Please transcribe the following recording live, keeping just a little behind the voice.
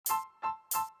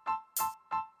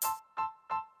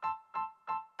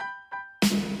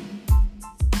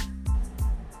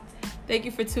Thank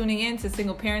you for tuning in to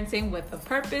Single Parenting with a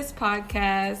Purpose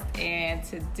podcast. And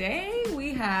today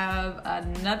we have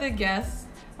another guest,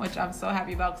 which I'm so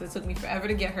happy about because it took me forever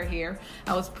to get her here.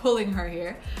 I was pulling her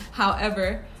here.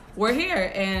 However, we're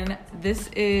here, and this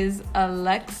is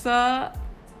Alexa,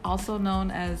 also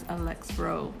known as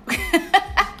Alexro.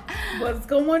 What's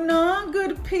going on,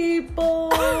 good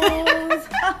people? I'm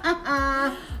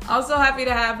so happy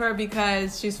to have her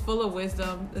because she's full of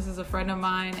wisdom. This is a friend of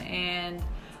mine, and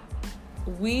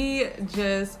we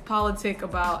just politic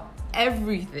about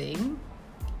everything.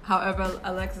 However,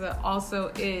 Alexa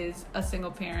also is a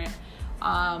single parent.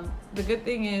 The good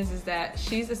thing is that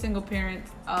she's a single parent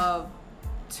of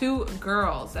 2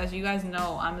 girls. As you guys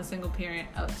know, I'm a single parent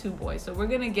of 2 boys. So we're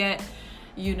going to get,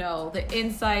 the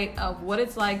insight of what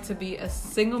it's like to be a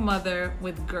single mother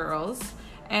with girls.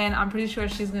 And I'm pretty sure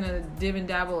she's going to dib and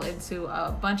dabble into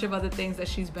a bunch of other things that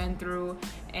she's been through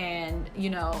and,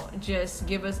 just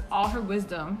give us all her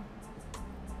wisdom.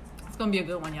 It's going to be a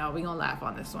good one, y'all. We're going to laugh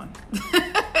on this one.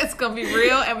 It's going to be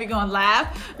real and we're going to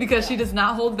laugh because she does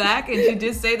not hold back. And she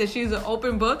did say that she's an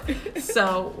open book.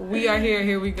 So we are here.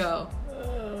 Here we go.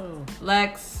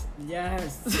 Lex.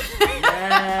 Yes.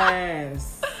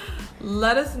 Yes.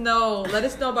 Let us know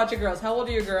about your girls. How old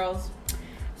are your girls?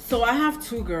 So I have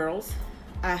 2 girls.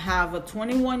 I have a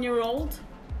 21-year-old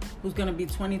who's going to be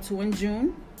 22 in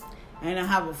June. And I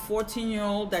have a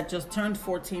 14-year-old that just turned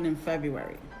 14 in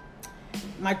February.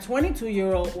 My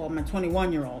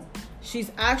 21-year-old,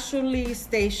 she's actually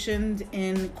stationed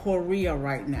in Korea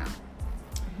right now.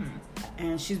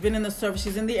 And she's been in the service.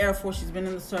 She's in the Air Force. She's been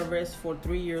in the service for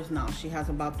 3 years now. She has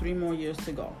about 3 more years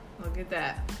to go. Look at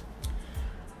that.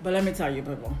 But let me tell you,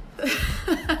 people.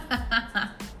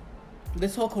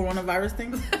 This whole coronavirus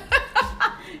thing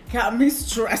got me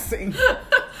stressing.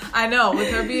 I know, with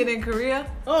her being in Korea.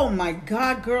 Oh my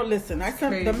God, girl, listen. I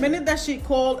said the minute that she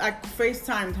called, I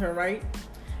FaceTimed her, right?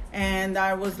 And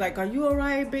I was like, "Are you all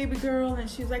right, baby girl?" And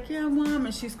she's like, "Yeah, Mom."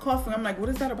 And she's coughing. I'm like, "What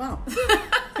is that about?"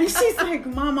 And she's like,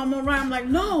 "Mom, I'm all right." I'm like,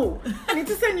 "No, I need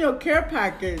to send you a care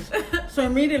package." So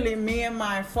immediately, me and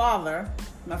my father's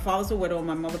a widow.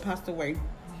 My mother passed away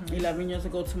 11 years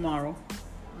ago tomorrow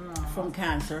from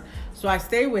cancer. So I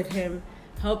stay with him,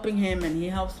 helping him, and he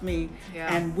helps me.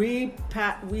 Yeah. And we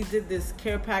did this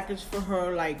care package for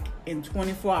her like in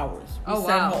 24 hours. We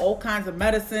sent her all kinds of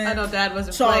medicine. I know Dad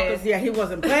wasn't chocolates. playing. Yeah, he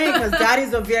wasn't playing because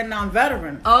Daddy's a Vietnam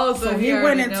veteran. Oh, so he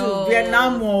went into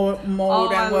Vietnam mode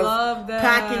and was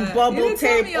packing bubble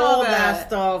tape, all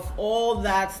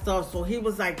that stuff. So he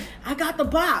was like, "I got the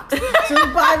box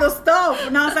to buy the stuff,"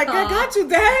 and I was like, "I got you,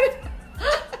 Dad."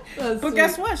 But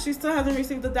guess what? She still hasn't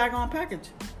received the daggone package.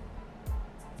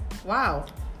 Wow.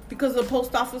 Because the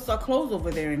post office are closed over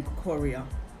there in Korea.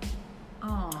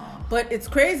 Oh. But it's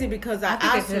crazy because I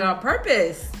think they did it on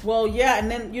purpose. Well, yeah, and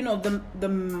then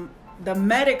the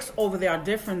medics over there are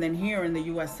different than here in the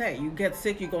USA. You get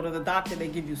sick, you go to the doctor, they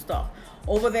give you stuff.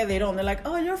 Over there they don't. They're like,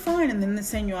 "Oh, you're fine," and then they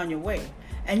send you on your way.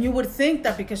 And you would think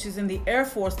that because she's in the Air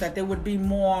Force that they would be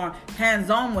more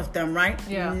hands-on with them, right?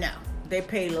 Yeah. No. They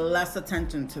pay less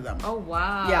attention to them. Oh,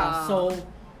 wow. Yeah, so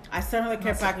I sent her the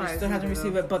care package. Still hasn't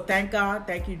received it, but thank God,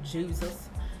 thank you, Jesus.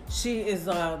 She is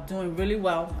doing really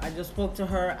well. I just spoke to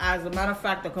her, as a matter of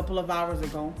fact, a couple of hours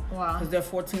ago. Wow. Because they're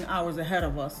 14 hours ahead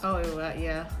of us. Oh,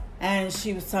 yeah. And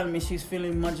she was telling me she's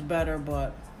feeling much better,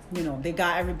 but, they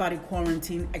got everybody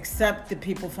quarantined except the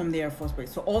people from the Air Force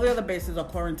base. So all the other bases are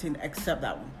quarantined except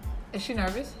that one. Is she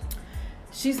nervous?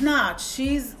 She's not.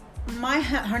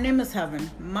 Her name is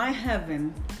Heaven. My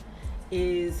Heaven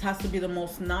has to be the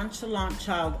most nonchalant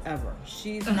child ever.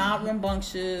 She's not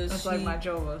rambunctious. That's like my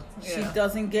Jova. Yeah. She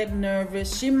doesn't get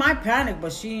nervous. She might panic,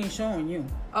 but she ain't showing you.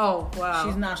 Oh, wow.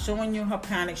 She's not showing you her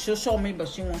panic. She'll show me, but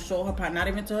she won't show her panic. Not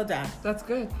even to her dad. That's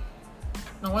good.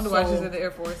 No wonder why she's in the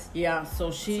Air Force. Yeah, so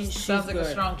she's sounds like good.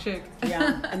 A strong chick.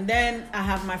 Yeah, and then I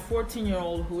have my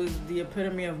 14-year-old who is the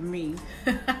epitome of me,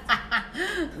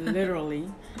 literally,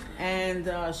 and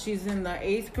she's in the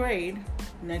 8th grade.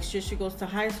 Next year she goes to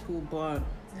high school, but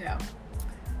yeah,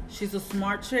 she's a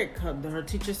smart chick. Her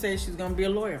teacher says she's gonna be a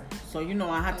lawyer, so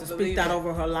I had to speak that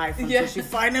over her life until she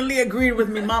finally agreed with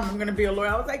me. "Mom, I'm gonna be a lawyer."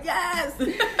 I was like, "Yes."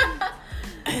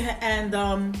 And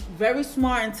very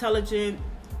smart, intelligent.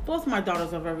 Both my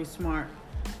daughters are very smart.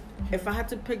 If I had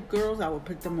to pick girls, I would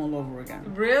pick them all over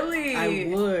again. Really? I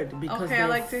would, because they're I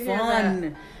like to hear fun.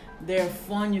 That. They're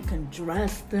fun. You can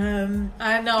dress them.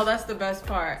 I know, that's the best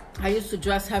part. I used to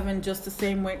dress Heaven just the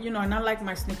same way, and I like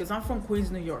my sneakers. I'm from Queens,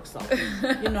 New York, so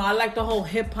I like the whole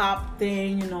hip hop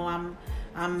thing. I'm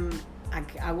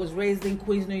I was raised in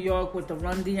Queens, New York with the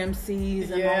Run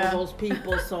DMCs and all those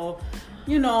people. So,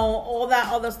 you know, all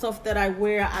that other stuff that I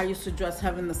wear, I used to dress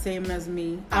having the same as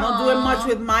me. I don't do it much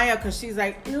with Maya because she's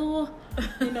like, ew.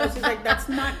 You know, she's like, that's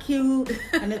not cute.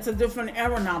 And it's a different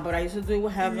era now, but I used to do it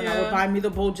with Heaven. I would buy me the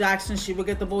Bo Jackson. She would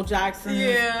get the Bo Jackson.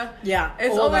 Yeah.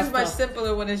 It's always much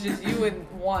simpler when it's just you and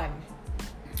one.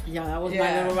 Yeah, that was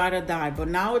my little ride or die. But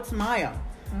now it's Maya.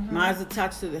 Maya's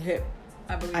attached to the hip.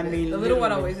 I believe it. The little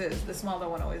one always is. The smaller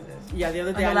one always is. Yeah, the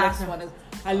other day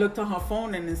I looked on her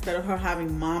phone, and instead of her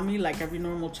having mommy like every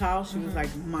normal child, she was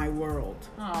like my world.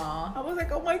 Aww. I was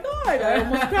like, oh my God, I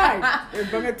almost cried. It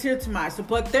brought a tear to my eyes.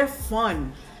 But they're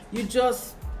fun.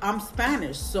 I'm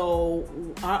Spanish, so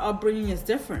our upbringing is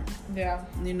different. Yeah.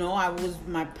 You know,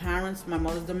 my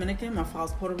mother's Dominican, my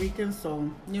father's Puerto Rican, so,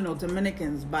 you know,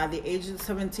 Dominicans, by the age of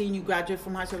 17, you graduate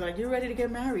from high school, they're like, you're ready to get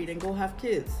married and go have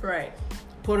kids. Right.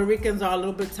 Puerto Ricans are a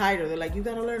little bit tighter. They're like, you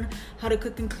got to learn how to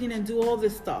cook and clean and do all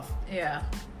this stuff. Yeah.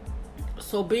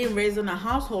 So being raised in a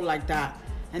household like that,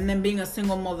 and then being a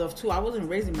single mother of two, I wasn't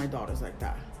raising my daughters like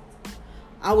that.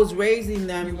 I was raising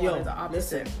them,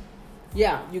 listen.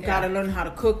 Yeah, you got to learn how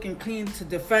to cook and clean to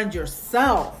defend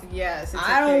yourself. Yes.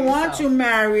 I don't want you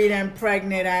married and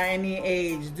pregnant at any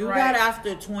age. Do that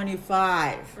after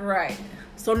 25. Right.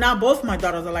 So now both my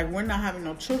daughters are like, we're not having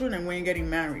no children and we ain't getting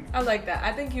married. I like that.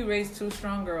 I think you raised two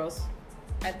strong girls.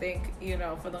 I think, you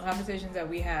know, for the conversations that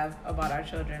we have about our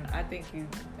children, I think you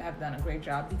have done a great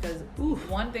job because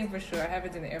one thing for sure,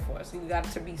 Heaven's in the Air Force. You got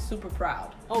to be super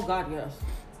proud. Oh, God, yes.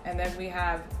 And then we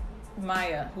have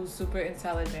Maya, who's super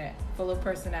intelligent, full of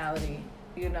personality,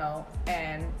 you know,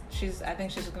 and I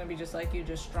think she's going to be just like you,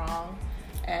 just strong,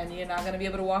 and you're not going to be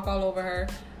able to walk all over her.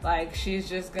 Like, she's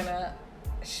just going to,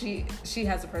 she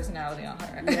has a personality on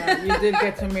her. Yeah, you did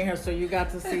get to meet her, so you got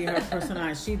to see her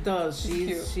personality. She does.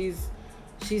 She's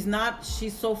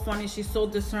so funny. She's so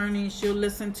discerning. She'll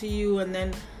listen to you, and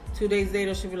then 2 days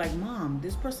later, she'll be like, Mom,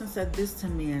 this person said this to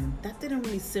me, and that didn't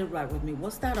really sit right with me.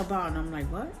 What's that about? And I'm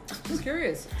like, what? She's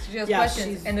curious. She has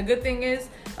questions. And the good thing is,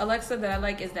 Alexa, that I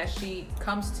like is that she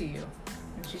comes to you.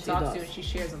 And she talks to you, and she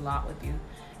shares a lot with you.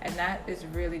 And that is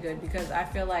really good because I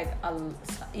feel like I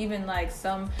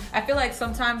feel like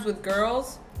sometimes with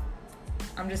girls,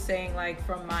 I'm just saying, like,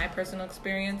 from my personal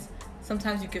experience,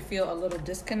 sometimes you can feel a little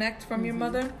disconnect from your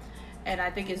mother. And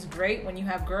I think it's great when you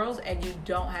have girls and you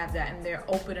don't have that and they're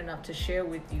open enough to share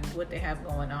with you what they have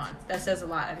going on. That says a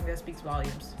lot. I think that speaks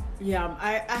volumes. Yeah,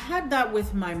 I had that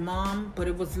with my mom, but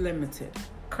it was limited.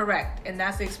 Correct. And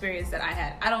that's the experience that I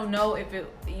had. I don't know if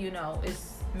it, you know,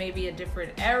 it's maybe a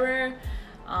different era.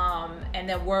 And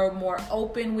that we're more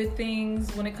open with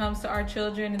things when it comes to our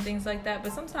children and things like that.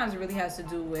 But sometimes it really has to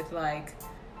do with, like,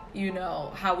 you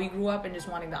know, how we grew up and just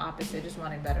wanting the opposite, just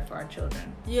wanting better for our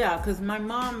children. Yeah, because my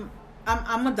mom...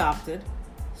 I'm adopted,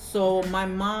 so my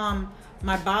mom,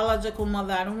 my biological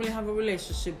mother, I don't really have a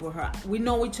relationship with her. We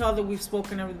know each other, we've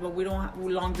spoken everything, but we don't have a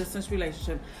long distance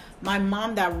relationship. My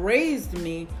mom that raised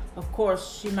me, of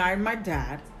course, she married my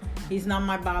dad. He's not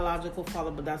my biological father,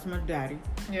 but that's my daddy.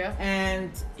 Yeah.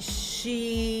 And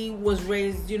she was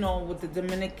raised, you know, with the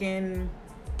Dominican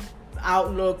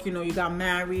outlook, you know, you got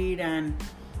married and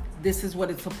this is what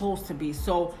it's supposed to be.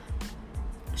 So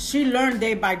she learned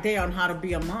day by day on how to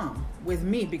be a mom with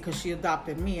me because she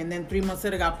adopted me. And then 3 months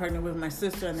later, got pregnant with my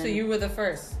sister. And then, so you were the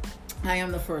first? I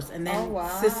am the first. And then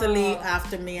Cicely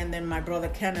after me, and then my brother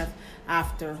Kenneth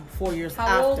after, 4 years after.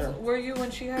 How old were you when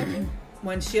she had you?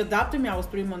 When she adopted me, I was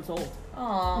 3 months old.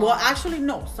 Aww. Well, actually,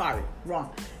 no, sorry,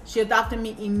 wrong. She adopted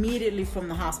me immediately from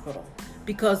the hospital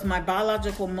because my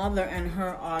biological mother and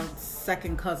her are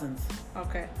second cousins.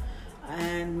 Okay.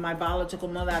 And my biological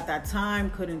mother at that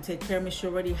time couldn't take care of me. She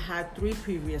already had 3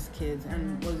 previous kids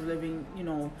and was living, you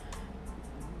know,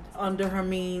 under her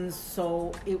means.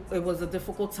 So it was a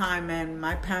difficult time, and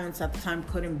my parents at the time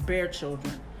couldn't bear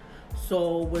children.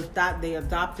 So with that, they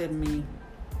adopted me.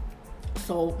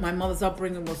 So my mother's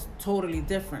upbringing was totally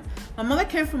different. My mother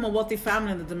came from a wealthy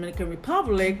family in the Dominican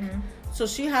Republic. So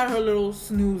she had her little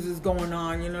snoozes going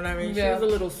on, you know what I mean? Yeah. She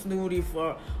was a little snooty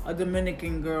for a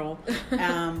Dominican girl.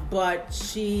 But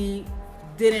she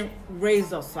didn't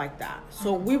raise us like that.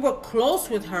 So we were close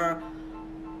with her,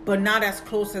 but not as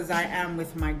close as I am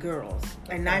with my girls.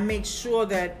 And I made sure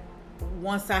that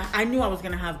once I knew I was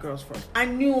going to have girls first. I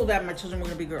knew that my children were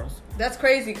going to be girls. That's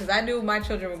crazy because I knew my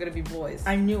children were going to be boys.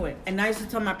 I knew it. And I used to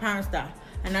tell my parents that.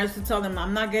 And I used to tell them,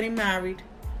 I'm not getting married.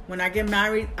 When I get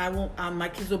married, I won't. My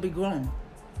kids will be grown.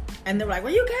 And they're like,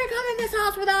 well, you can't come in this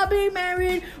house without being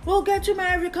married. We'll get you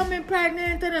married. You come in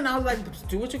pregnant. And I was like,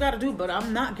 do what you got to do, but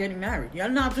I'm not getting married. You're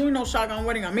not doing no shotgun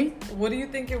wedding on me. What do you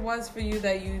think it was for you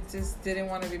that you just didn't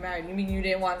want to be married? You mean you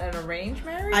didn't want an arranged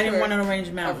marriage? I didn't want an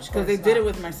arranged marriage because they did it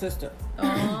with my sister.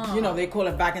 Oh. You know, they call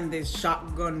it back in this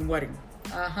shotgun wedding.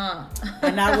 Uh-huh.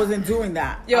 And I wasn't doing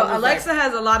that. Yo, Alexa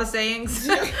has a lot of sayings.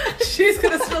 She's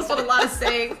going to spill a lot of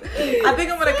sayings. I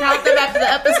think I'm going to count them after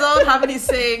the episode, how many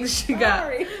sayings she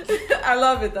got. I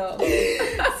love it, though.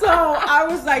 So I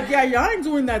was like, yeah, y'all ain't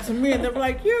doing that to me. And they were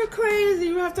like, you're crazy.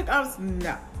 You have to... I was,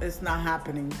 no, it's not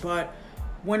happening. But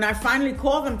when I finally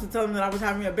called them to tell them that I was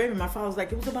having a baby, my father was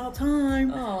like, it was about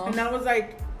time. Aww. And I was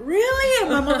like, really?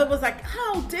 And my mother was like,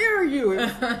 how dare you?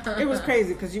 It was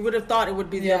crazy because you would have thought it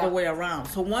would be the other way around.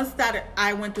 So once that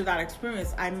I went through that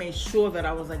experience, I made sure that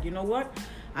I was like, you know what?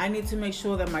 I need to make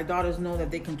sure that my daughters know that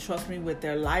they can trust me with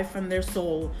their life and their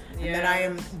soul. And that I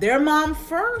am their mom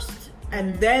first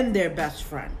and then their best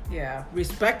friend. Yeah.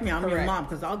 Respect me. I'm your mom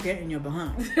because I'll get in your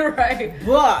behind. Right.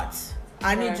 But...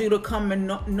 I need you to come and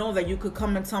know that you could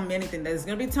come and tell me anything. There's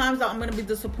going to be times that I'm going to be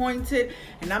disappointed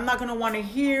and I'm not going to want to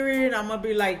hear it. I'm going to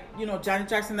be like, you know, Janet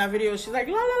Jackson, that video, she's like,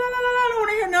 la, la, la, la, la, I don't want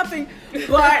to hear nothing.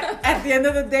 But at the end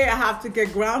of the day, I have to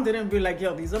get grounded and be like,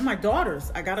 yo, these are my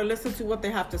daughters. I got to listen to what they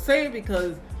have to say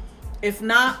because if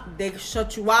not, they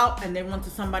shut you out and they run to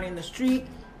somebody in the street.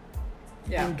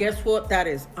 Yeah. And guess what? That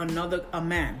is a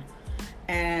man.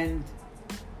 And...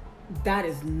 that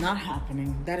is not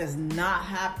happening. That is not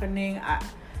happening. I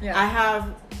have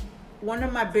one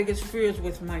of my biggest fears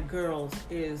with my girls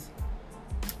is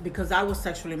because I was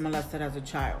sexually molested as a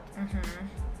child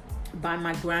by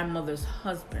my grandmother's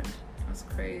husband. That's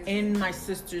crazy. In my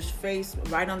sister's face,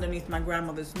 right underneath my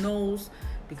grandmother's nose,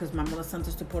 because my mother sent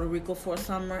us to Puerto Rico for a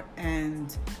summer.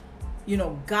 And, you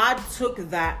know, God took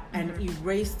that and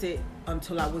erased it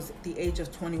until I was at the age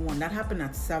of 21. That happened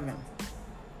at 7.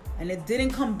 And it didn't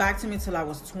come back to me till I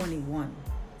was 21.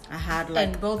 I had like...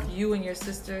 And both you and your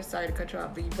sister... Sorry to cut you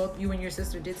off, but both you and your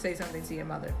sister did say something to your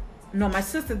mother. No, my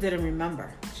sister didn't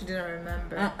remember. She didn't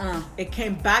remember? It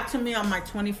came back to me on my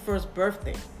 21st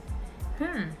birthday.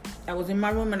 I was in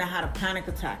my room and I had a panic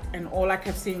attack. And all I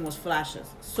kept seeing was flashes.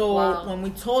 So when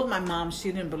we told my mom,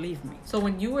 she didn't believe me. So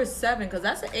when you were 7, because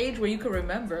that's an age where you could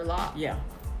remember a lot. Yeah.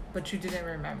 But you didn't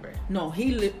remember. No,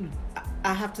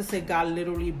 I have to say God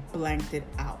literally blanked it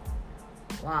out.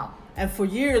 Wow. And for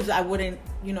years, I wouldn't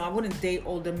date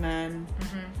older men.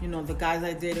 You know, the guys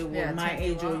I dated were my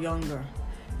age or younger.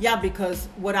 Yeah, because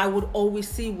what I would always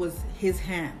see was his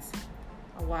hands.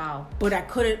 Oh, wow. But I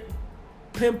couldn't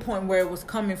pinpoint where it was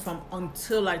coming from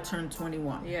until I turned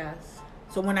 21. Yes.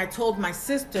 So when I told my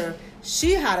sister,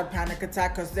 she had a panic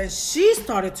attack because then she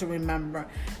started to remember.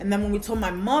 And then when we told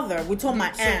my mother, we told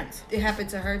my aunt. It happened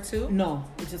to her too? No,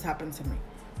 it just happened to me.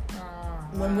 Wow.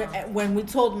 When we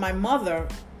told my mother,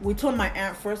 we told my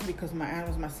aunt first because my aunt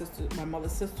was my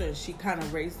mother's sister, and she kind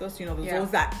of raised us. You know, there's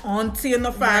always that auntie in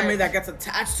the family that gets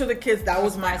attached to the kids. That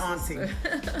was my auntie.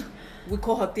 We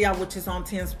call her Tia, which is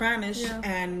auntie in Spanish. Yeah.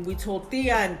 And we told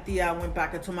Tia, and Tia went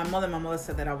back and told my mother. My mother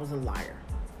said that I was a liar.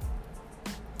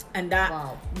 And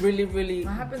that really, really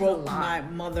broke my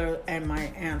mother and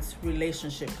my aunt's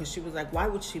relationship because she was like, why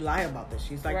would she lie about this?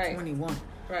 She's like 21.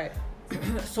 Right.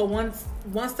 So once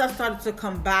that started to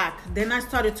come back, then I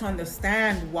started to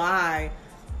understand why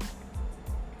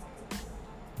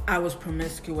I was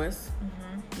promiscuous.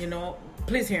 You know,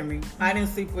 please hear me. I didn't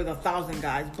sleep with 1,000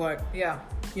 guys, but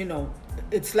you know,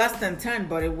 it's less than 10,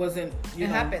 but it wasn't. It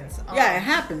happens. Yeah, it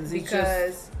happens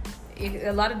because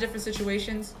a lot of different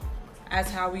situations,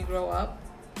 as how we grow up,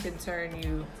 can turn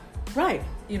you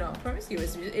you know,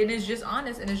 promiscuous. It is just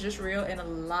honest and it's just real, and a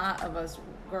lot of us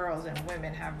girls and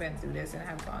women have been through this and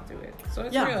have gone through it. So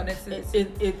it's real, and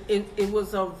it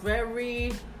was a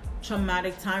very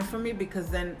traumatic time for me because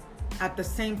then at the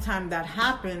same time that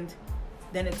happened,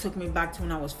 then it took me back to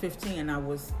when I was 15 and I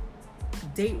was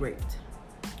date raped.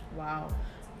 Wow.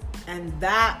 And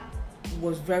that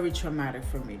was very traumatic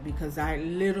for me because I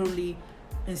literally,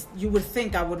 you would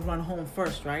think I would run home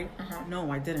first, right? No,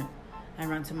 I didn't. I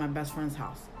ran to my best friend's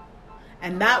house.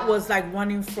 And that was like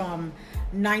running from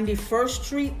 91st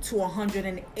Street to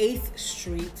 108th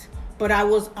Street. But I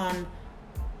was on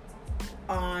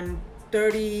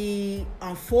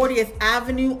 40th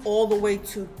Avenue all the way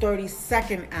to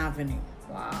 32nd Avenue.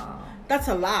 Wow. That's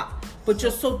a lot. But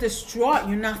you're so distraught.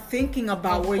 You're not thinking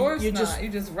about where you're just...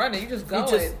 You're just running. You're just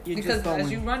going. Because as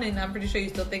you're running, I'm pretty sure you're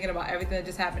still thinking about everything that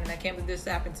just happened. And I can't believe this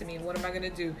happened to me. And what am I going to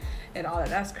do? And all that.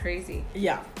 That's crazy.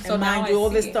 Yeah. So and mind you, all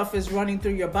this stuff is running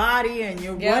through your body and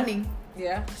you're running.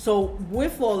 Yeah. So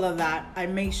with all of that, I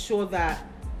make sure that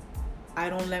I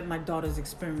don't let my daughters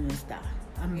experience that.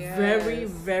 I'm very,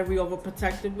 very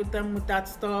overprotective with them with that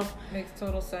stuff. Makes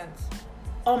total sense.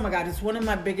 Oh my God, it's one of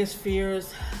my biggest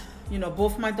fears. You know,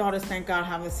 both my daughters, thank God,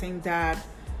 have the same dad.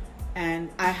 And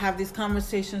I have these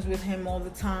conversations with him all the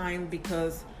time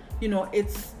because, you know,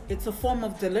 it's a form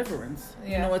of deliverance.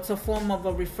 Yeah. You know, it's a form of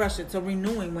a refresh. It's a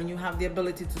renewing when you have the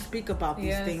ability to speak about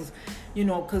these things. You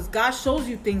know, because God shows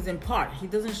you things in part. He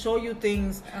doesn't show you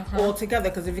things all together.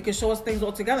 Because if he could show us things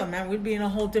all together, man, we'd be in a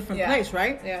whole different place,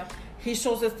 right? Yeah. He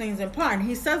shows us things in part, and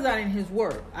he says that in his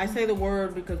word. I say the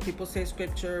word because people say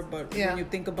scripture, but when you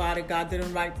think about it, God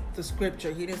didn't write the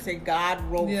scripture. He didn't say God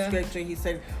wrote scripture. He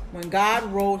said when God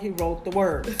wrote, he wrote the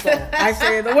word. So I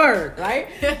say the word, right?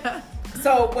 Yeah.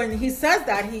 So when he says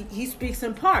that, he speaks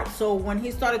in part. So when he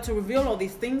started to reveal all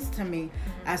these things to me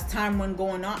as time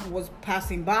was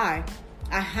passing by,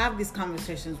 I have these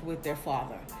conversations with their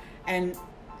father. And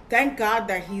thank God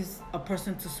that he's a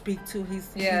person to speak to.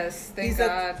 Thank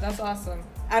God. That's awesome.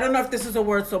 I don't know if this is a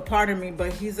word, so pardon me,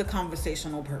 but he's a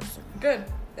conversational person. Good.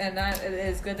 And it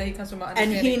is good that he comes from an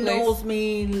understanding place. And he knows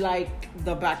me like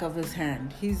the back of his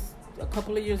hand. He's a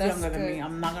couple of years younger than me.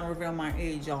 I'm not going to reveal my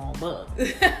age, y'all, but...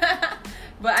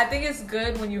 But I think it's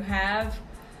good when you have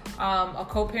a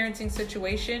co-parenting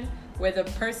situation where the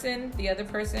other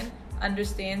person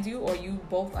understands you, or you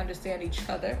both understand each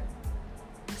other.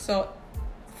 So...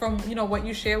 from, you know, what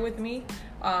you share with me,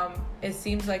 it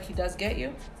seems like he does get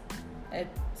you. It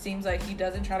seems like he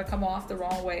doesn't try to come off the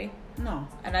wrong way. No.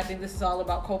 And I think this is all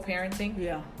about co-parenting.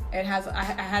 Yeah. I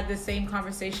had the same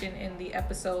conversation in the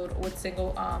episode with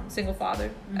single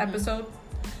father episode.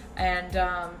 And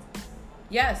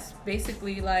yes,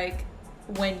 basically, like,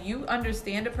 when you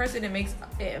understand a person, it makes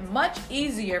it much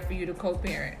easier for you to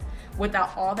co-parent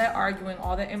without all that arguing,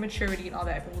 all that immaturity and all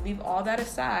that. When you leave all that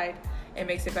aside, it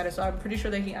makes it better. So I'm pretty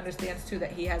sure that he understands too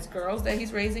that he has girls that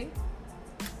he's raising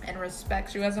and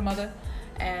respects you as a mother,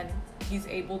 and he's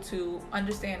able to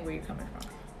understand where you're coming from.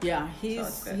 Yeah,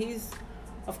 he's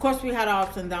of course we had our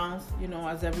ups and downs, you know,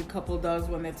 as every couple does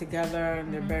when they're together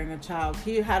and they're bearing a child.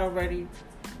 He was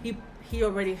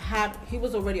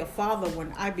already a father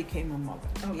when I became a mother.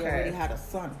 Okay. He already had a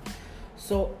son.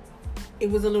 So it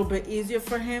was a little bit easier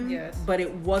for him, but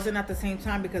it wasn't at the same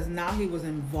time because now he was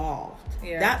involved.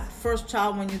 Yes. That first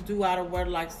child, when you do out of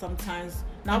wedlock, sometimes,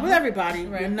 not with everybody,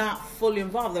 you're not fully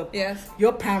involved.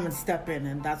 Your parents step in,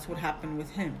 and that's what happened with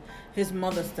him. His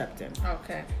mother stepped in.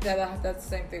 Okay. Yeah, that's the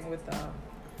same thing with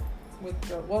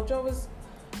Joe. Well,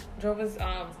 Jova's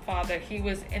father, he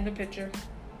was in the picture,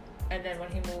 and then when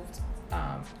he moved,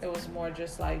 it was more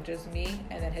just me,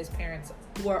 and then his parents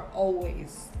were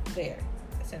always there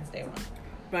since day one.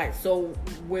 Right. So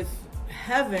with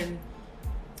Heaven,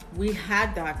 we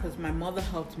had that because my mother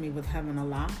helped me with Heaven a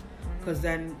lot. Because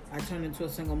then I turned into a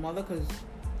single mother because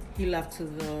he left to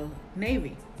the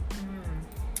Navy.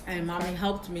 And Mommy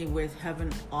helped me with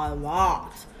Heaven a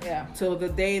lot. Yeah. Till the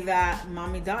day that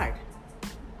Mommy died.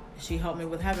 She helped me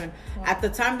with Heaven. Wow. At the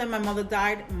time that my mother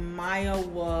died, Maya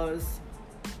was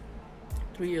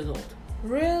 3 years old.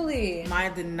 Really?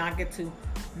 Maya did not get to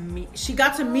meet. She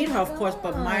got to meet her, of course,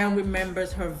 but Maya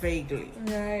remembers her vaguely.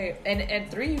 Right. And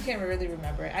at 3, you can't really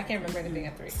remember it. I can't remember anything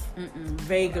at 3.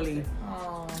 Vaguely.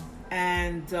 Oh.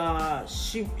 And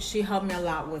she helped me a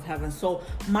lot with Heaven. So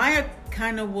Maya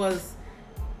kind of was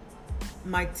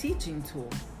my teaching tool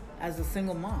as a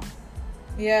single mom.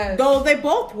 Yes. Though they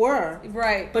both were.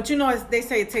 Right. But you know, as they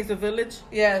say, it takes a village.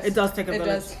 Yes. It does take a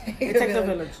village. It takes a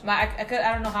village. I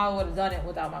don't know how I would have done it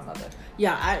without my mother.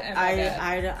 Yeah,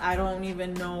 I don't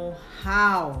even know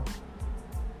how.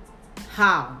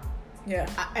 Yeah.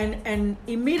 And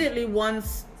immediately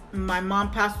once my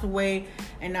mom passed away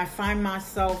and I find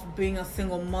myself being a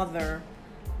single mother,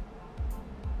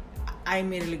 I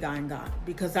immediately got in God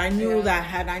because I knew that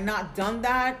had I not done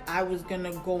that, I was going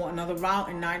to go another route,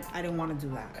 and I didn't want to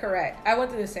do that. Correct. I went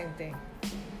through the same thing.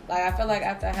 Like, I felt like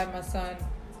after I had my son,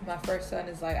 my first son,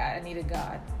 is like, I needed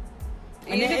God.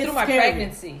 Even through my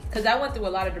pregnancy, because I went through a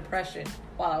lot of depression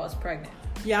while I was pregnant.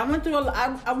 Yeah, I went through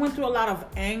a lot of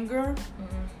anger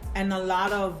and a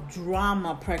lot of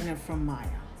drama pregnant from Maya.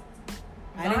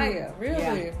 Maya,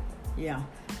 really? Yeah.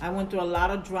 I went through a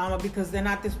lot of drama because then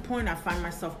at this point I find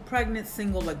myself pregnant,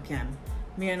 single again.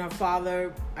 Me and her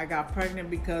father, I got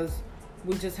pregnant because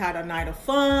we just had a night of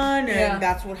fun and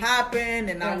that's what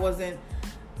happened. And I didn't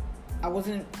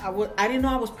know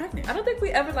I was pregnant. I don't think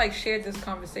we ever shared this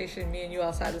conversation, me and you,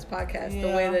 outside this podcast, the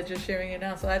way that you're sharing it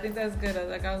now. So I think that's good.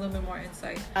 I got a little bit more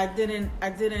insight. I didn't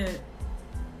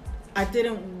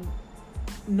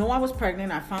know I was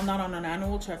pregnant. I found out on an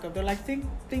annual checkup. They're like, think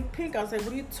pink. I was like,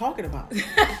 what are you talking about?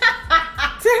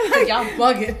 Like, y'all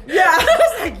bugging. Yeah, I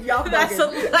was like, y'all bugging. That's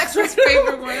Alexa's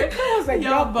favorite word. I was like,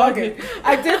 y'all bugging.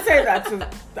 I did say that to.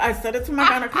 I said it to my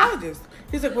gynecologist.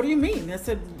 He's like, what do you mean? I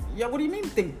said, yeah, what do you mean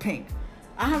think pink?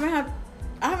 I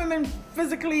haven't been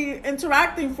physically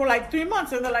interacting for like 3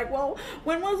 months. And they're like, well,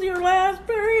 when was your last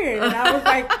period? And I was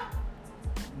like,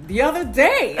 the other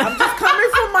day. I'm just coming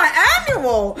from my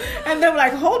annual. And they were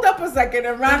like, hold up a second.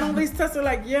 And ran all these tests. They're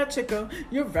like, yeah, chica,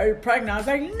 you're very pregnant. I was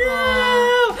like,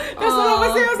 no. That's what I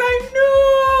was saying. I was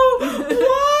like, no.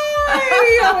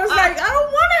 Why? I was like, I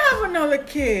don't want to have another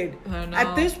kid.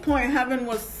 At this point, Heaven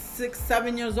was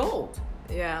 6-7 years old.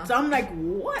 Yeah. So I'm like,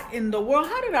 what in the world?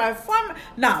 How did I find?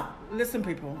 Now, listen,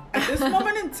 people. At this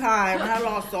moment in time, I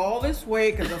lost all this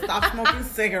weight because I stopped smoking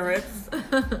cigarettes.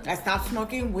 I stopped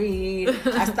smoking weed.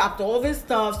 I stopped all this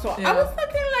stuff. So I was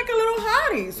looking like a little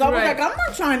hottie. So I was like, I'm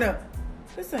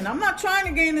not trying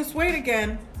to gain this weight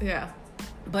again. Yeah.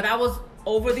 But I was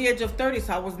over the age of 30,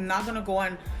 so I was not going to go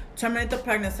and terminate the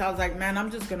pregnancy. I was like, man,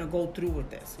 I'm just going to go through with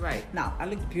this. Right. Now, I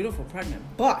looked beautiful pregnant.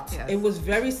 But it was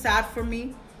very sad for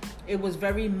me. It was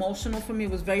very emotional for me.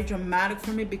 It was very dramatic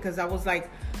for me because I was like,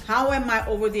 how am I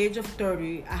over the age of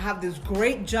 30? I have this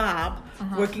great job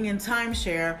working in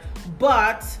timeshare,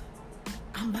 but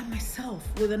I'm by myself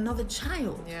with another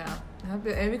child. Yeah.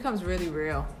 It becomes really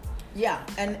real. Yeah.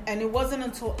 And it wasn't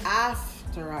until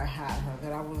after I had her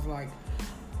that I was like,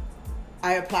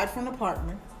 I applied for an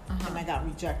apartment and I got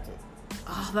rejected.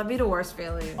 Oh, that'd be the worst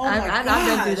feeling. Oh I've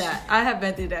been through that. I have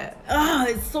been through that.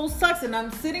 It so sucks. And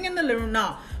I'm sitting in the living room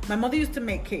now. My mother used to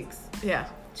make cakes. Yeah.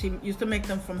 She used to make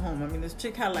them from home. I mean, this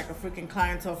chick had like a freaking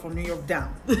clientele from New York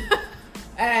down.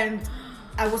 And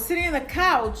I was sitting on the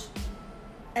couch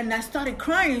and I started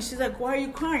crying. She's like, why are you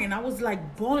crying? And I was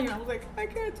like bawling. I was like, I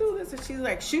can't do this. And she's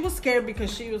like, she was scared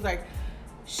because she was like,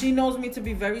 she knows me to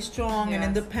be very strong and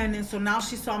independent. So now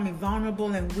she saw me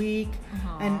vulnerable and weak.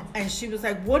 And she was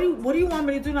like, what do you want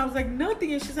me to do? And I was like,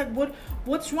 nothing. And she's like,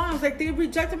 what's wrong? I was like, they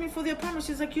rejected me for the apartment.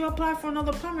 She's like, you applied for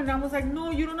another apartment. And I was like, no,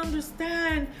 you don't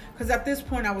understand. Because at this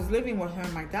point I was living with her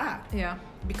and my dad. Yeah.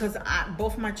 Because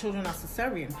both my children are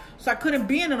cesarean. So I couldn't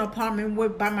be in an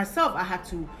apartment by myself. I had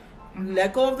to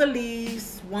let go of the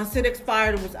lease. Once it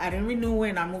expired, I didn't renew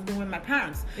it, and I moved in with my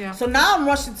parents. Yeah. So now I'm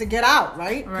rushing to get out,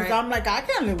 right? Because I'm like, I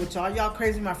can't live with y'all. Y'all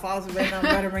crazy. My father's a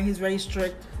veteran. He's very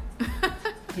strict.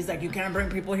 He's like, you can't bring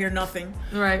people here, nothing.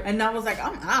 Right. And I was like,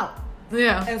 I'm out.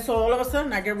 Yeah. And so all of a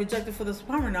sudden, I get rejected for this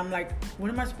apartment. I'm like,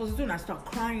 what am I supposed to do? And I start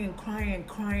crying and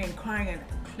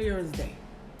clear as day.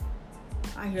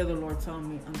 I hear the Lord telling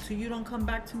me, until you don't come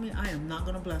back to me, I am not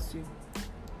going to bless you.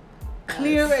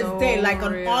 Clear as day, like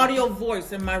an audio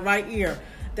voice in my right ear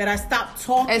that I stopped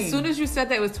talking. As soon as you said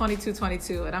that, it was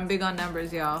 2222, and I'm big on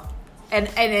numbers, y'all. And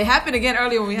it happened again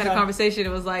earlier when we had a conversation. It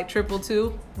was like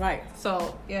 222. Right.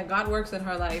 So, yeah, God works in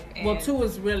her life. And well, 2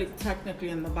 is really technically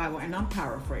in the Bible, and I'm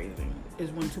paraphrasing, is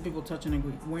when 2 people touch and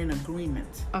agree. We're in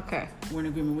agreement. Okay. We're in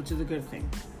agreement, which is a good thing.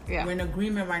 Yeah. We're in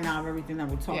agreement right now of everything that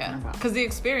we're talking about. Because the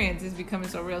experience is becoming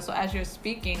so real. So as you're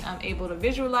speaking, I'm able to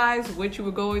visualize what you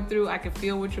were going through. I can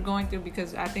feel what you're going through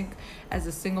because I think as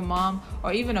a single mom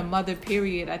or even a mother,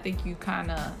 period, I think you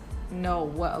kind of know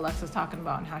what Alexa's talking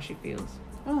about and how she feels.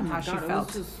 Oh my God, she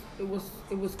felt.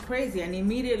 It was crazy. And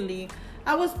immediately,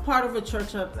 I was part of a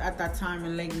church at that time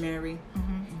in Lake Mary.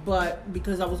 But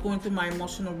because I was going through my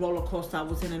emotional roller coaster, I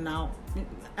was in and out.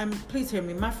 And please hear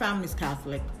me, my family's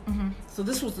Catholic. So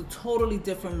this was a totally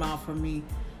different route for me.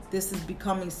 This is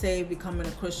becoming saved, becoming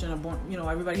a Christian.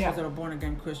 Everybody calls it a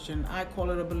born-again Christian. I call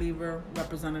it a believer,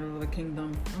 representative of the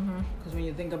kingdom. Because when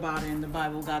you think about it in the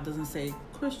Bible, God doesn't say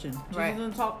Christian. Jesus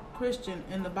doesn't talk Christian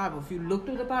in the Bible. If you look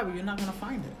through the Bible, you're not going to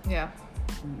find it. Yeah.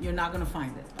 You're not going to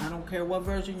find it. I don't care what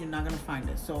version, you're not going to find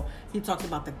it. So he talks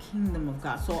about the kingdom of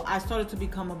God. So I started to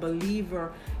become a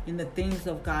believer in the things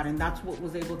of God, and that's what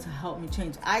was able to help me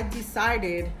change. I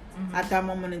decided at that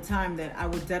moment in time that I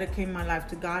would dedicate my life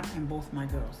to God and both my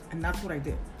girls. And that's what I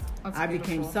did. I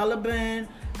became celibate.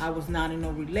 I was not in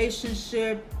a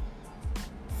relationship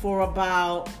for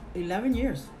about 11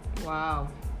 years. Wow.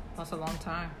 That's a long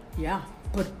time. Yeah.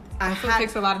 But it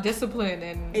takes a lot of discipline.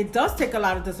 And it does take a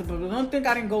lot of discipline. I don't think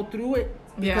I didn't go through it.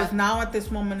 Because now at this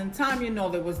moment in time,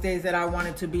 there was days that I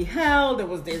wanted to be held. There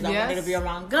was days I wanted to be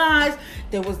around guys.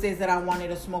 There was days that I wanted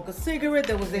to smoke a cigarette.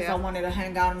 There was days I wanted to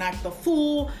hang out and act a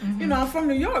fool. I'm from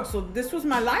New York, so this was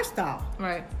my lifestyle.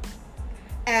 Right.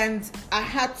 And I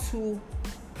had to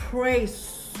pray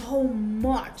so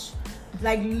much.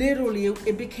 Like literally,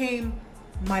 it became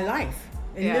my life.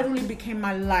 It literally became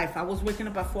my life. I was waking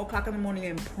up at 4 o'clock in the morning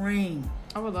and praying.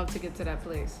 I would love to get to that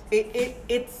place.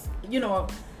 It's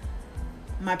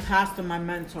my pastor, my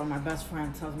mentor, my best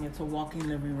friend tells me it's a walking,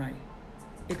 living right.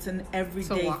 It's an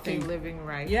everyday It's a walking thing. living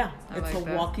right. Yeah, I it's like a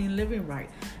that. walking living right.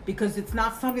 Because it's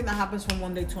not something that happens from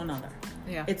one day to another.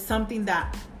 Yeah. It's something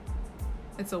that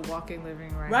It's a walking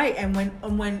living right. right,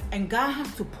 and God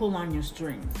has to pull on your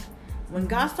strings. When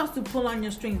God starts to pull on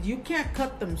your strings, you can't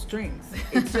cut them strings.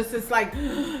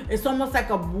 It's almost like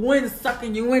a wind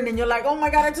sucking you in, and you're like, oh my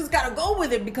God, I just gotta go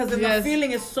with it because the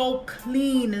feeling is so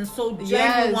clean and so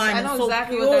genuine I know and so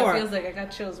exactly pure. what that feels like. I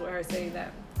got chills with her saying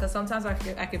that because sometimes I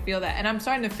can feel that, and I'm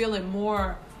starting to feel it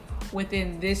more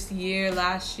within this year,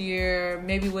 last year,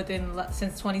 maybe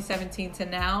since 2017 to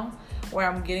now, where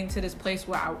I'm getting to this place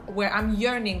where I'm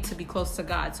yearning to be close to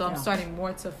God. So I'm starting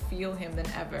more to feel Him than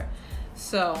ever.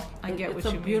 So I get what you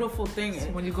mean. It's a beautiful thing. So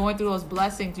when you're going through those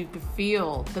blessings, you can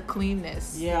feel the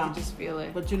cleanness. Yeah. You can just feel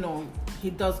it. But He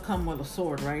does come with a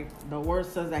sword, right? The word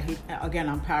says that again,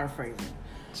 I'm paraphrasing.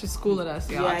 She's schooling us,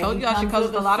 y'all. Yeah, I told y'all she comes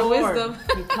with a lot of wisdom.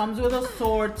 He comes with a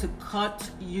sword to cut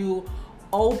you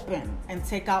open and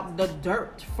take out the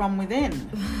dirt from within.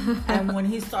 And when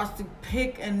He starts to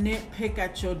pick and nitpick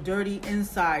at your dirty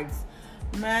insides,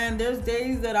 man, there's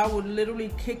days that I would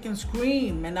literally kick and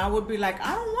scream, and I would be like,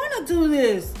 I don't want to do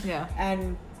this. Yeah.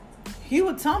 And He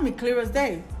would tell me clear as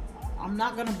day, I'm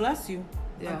not going to bless you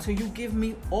until you give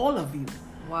me all of you.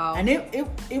 Wow. And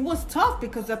it was tough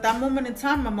because at that moment in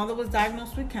time, my mother was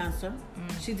diagnosed with cancer.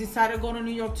 She decided to go to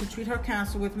New York to treat her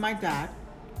cancer with my dad.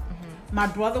 My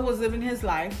brother was living his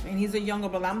life, and he's a younger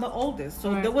brother. I'm the oldest.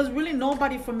 So there was really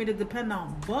nobody for me to depend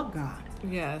on but God.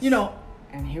 Yes.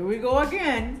 And here we go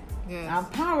again. Yes. I'm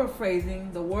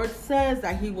paraphrasing. The word says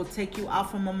that He will take you out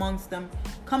from amongst them.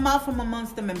 Come out from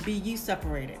amongst them and be ye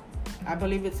separated. I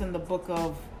believe it's in the book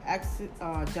of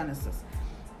Genesis.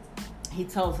 He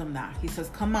tells them that. He says,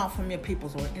 come out from your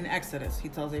peoples. Or in Exodus, He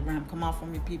tells Abraham, come out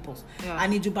from your peoples. Yeah. I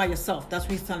need you by yourself. That's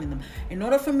what He's telling them. In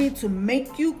order for me to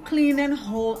make you clean and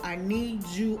whole, I need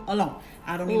you alone.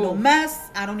 I don't need no mess.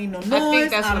 I don't need no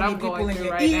noise. I don't need people in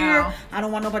your ear. I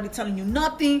don't want nobody telling you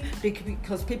nothing,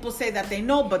 because people say that they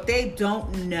know, but they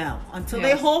don't know. Until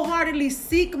they wholeheartedly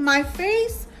seek my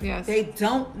face, they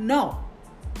don't know.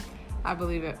 I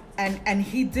believe it. And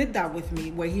He did that with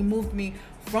me, where He moved me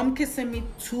from Kissimmee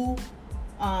to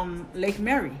Lake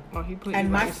Mary. Oh, He put and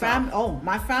you my yourself.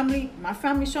 my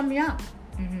family shut me out.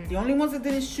 The only ones that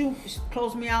didn't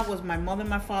close me out was my mother and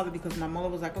my father, because my mother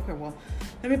was like, okay, well,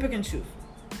 let me pick and choose.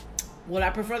 Would I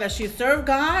prefer that she serve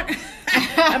God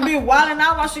and be wilding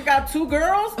out while she got 2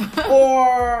 girls,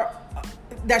 or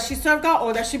that she serve God,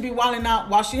 or that she be wilding out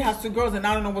while she has 2 girls and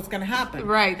I don't know what's gonna happen?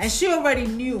 Right. And she already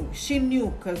knew. She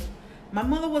knew, because my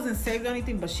mother wasn't saved or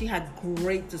anything, but she had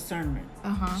great discernment.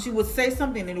 She would say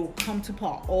something and it would come to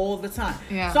pass all the time.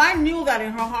 Yeah. So I knew that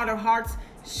in her heart of hearts,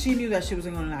 she knew that she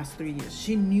wasn't going to last 3 years.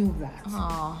 She knew that.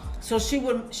 Aww. So she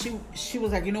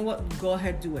was like, you know what? Go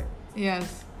ahead, do it.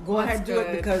 Yes. Go ahead, do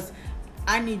it, because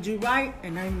I need you right,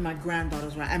 and I need my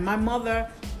granddaughters right. And my mother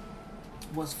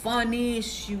was funny.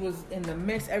 She was in the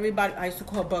mix. Everybody, I used to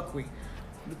call her Buckwheat,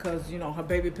 because her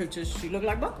baby pictures, she looked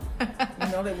like Buckwheat.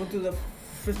 They would do the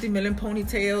 50 million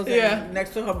ponytails, and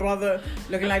next to her brother,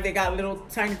 looking like they got little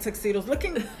tiny tuxedos.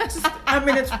 It's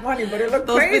funny, but it looked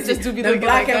Those crazy. pictures do be the looking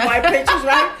black like and that. white pictures,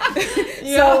 right?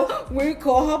 So we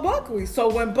call her Buckwheat. So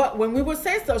when we would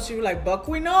say so, she was like,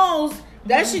 Buckwheat knows.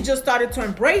 Then she just started to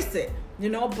embrace it,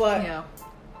 but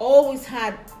always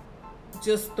had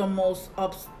just the most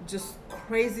just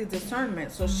crazy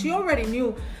discernment. So she already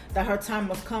knew that her time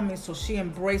was coming, so she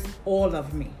embraced all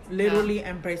of me. Literally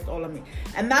embraced all of me.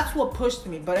 And that's what pushed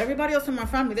me. But everybody else in my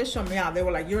family, they shut me out. They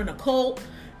were like, you're in a cult,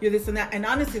 you're this and that. And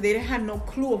honestly, they had no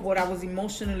clue of what I was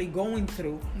emotionally going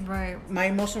through. Right. My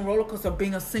emotional roller coaster of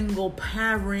being a single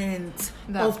parent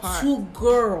of part. 2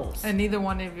 girls. And neither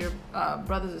one of your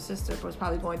brothers or sisters was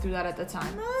probably going through that at the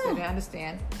time. No. So they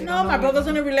understand. No, my brother's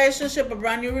in a relationship, a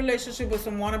brand new relationship with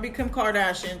some wannabe Kim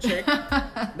Kardashian chick.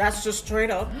 That's just straight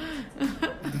up.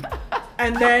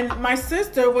 And then my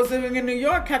sister was living in New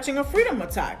York catching a freedom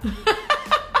attack.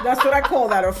 That's what I call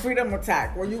that, a freedom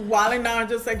attack. Where you wilding out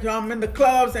just like, I'm in the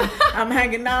clubs and I'm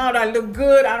hanging out, I look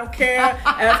good, I don't care.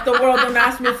 And if the world don't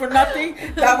ask me for nothing,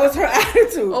 that was her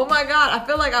attitude. Oh my God, I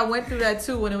feel like I went through that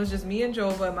too when it was just me and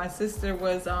Jova. My sister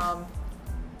was,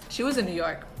 she was in New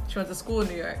York. She went to school in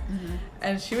New York.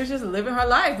 And she was just living her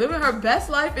life, living her best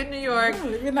life in New York.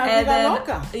 Living la vida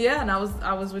loca. Yeah, and I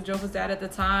was with Jova's dad at the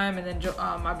time. And then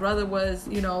my brother was,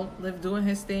 lived doing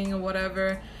his thing or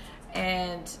whatever.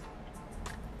 And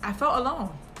I felt alone.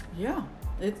 Yeah,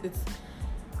 it's.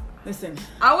 Listen,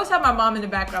 I always had my mom in the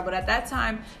background, but at that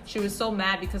time she was so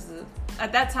mad because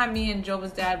at that time me and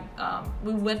Jova's dad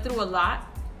we went through a lot,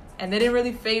 And they didn't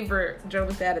really favor Joe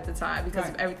with that at the time because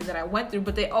Right. of everything that I went through.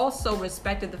 But they also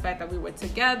respected the fact that we were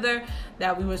together,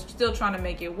 that we were still trying to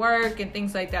make it work and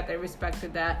things like that. They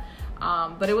respected that.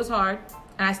 But it was hard.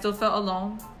 And I still felt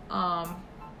alone.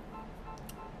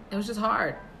 It was just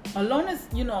hard. Alone is,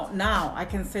 now, I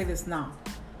can say this now,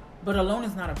 but alone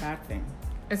is not a bad thing.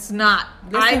 It's not.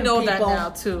 Listen, I know people, that now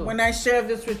too. When I share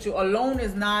this with you, alone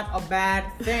is not a bad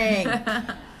thing.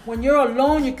 When you're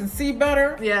alone, you can see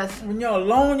better. Yes. When you're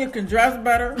alone, you can dress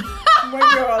better. When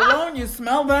you're alone, you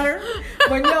smell better.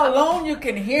 When you're alone, you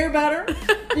can hear better.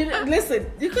 Listen,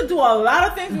 you can do a lot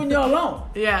of things when you're alone.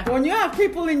 Yeah. When you have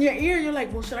people in your ear, you're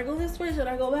like, well, should I go this way? Should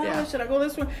I go that way? Should I go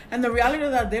this way? And the reality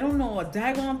is that they don't know a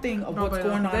daggone thing of what's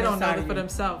going on. They don't know of for you.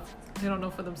 themselves. They don't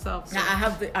know for themselves. So. Now, I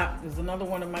have there's another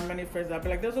one of my many friends. I'll be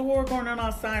like, there's a war going on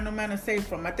outside, no man is safe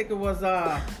from. I think it was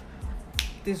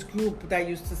this group that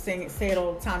used to say it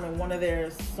all the time in one of their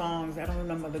songs. I don't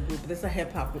remember the group. This is a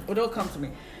hip hop group, but it'll come to me.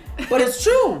 But it's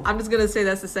true. I'm just gonna say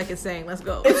that's the second saying. Let's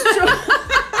go. It's true.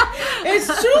 It's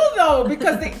true though,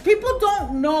 because people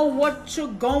don't know what you're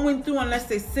going through unless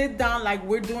they sit down like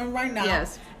we're doing right now.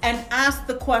 Yes. And ask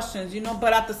the questions,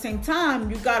 But at the same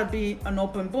time, you got to be an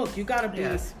open book. You got to be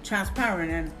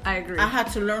transparent. And I agree. I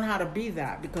had to learn how to be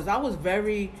that because I was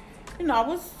very, I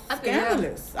was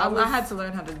scandalous. I had to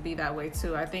learn how to be that way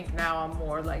too. I think now I'm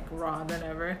more like raw than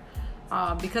ever,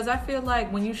 because I feel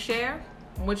like when you share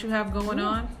what you have going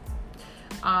on,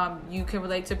 you can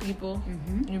relate to people.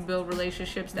 Mm-hmm. You build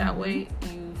relationships that way.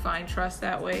 You find trust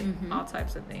that way. Mm-hmm. All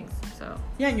types of things. So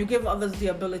and you give others the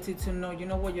ability to know. You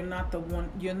know what? You're not the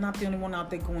only one out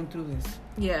there going through this.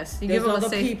 Yes, you There's give them other a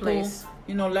safe people, place.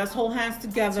 Let's hold hands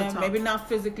together. Maybe not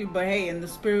physically, but hey, in the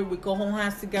spirit, we go hold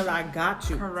hands together. I got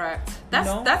you. Correct.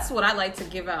 That's what I like to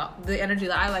give out. The energy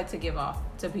that I like to give off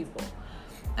to people.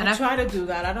 And I try to do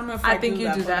that. I don't know if I think do you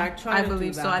that, do that. I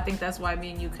believe that. so. I think that's why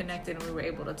me and you connected and we were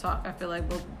able to talk. I feel like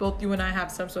both you and I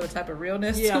have some sort of type of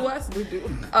realness to us. We do.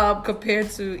 Compared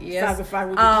to Besides the fact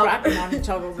we be cracking on each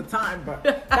other all the time, but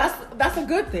that's a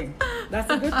good thing.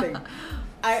 That's a good thing.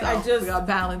 We got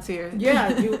balance here.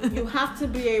 Yeah, you have to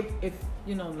be able, if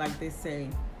like they say,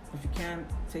 if you can't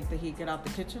take the heat, get out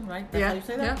the kitchen, right? That's how you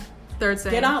say that? Yeah. Third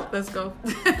saying. Get out. Let's go.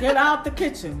 Get out the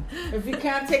kitchen. If you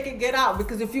can't take it, get out.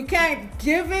 Because if you can't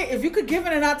give it, if you could give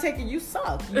it and not take it, you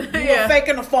suck. You're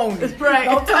faking a phony. Right.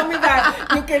 Don't tell me that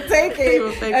you can take it. You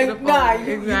were faking a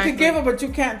phony. You can give it, but you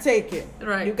can't take it.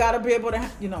 Right. You got to be able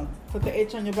to, put the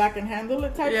H on your back and handle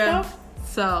it type stuff.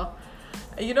 So,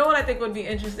 you know what I think would be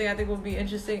interesting?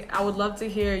 I would love to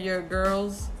hear your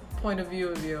girl's point of view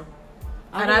of you.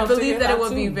 And I believe that it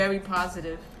would be very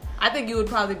positive. I think you would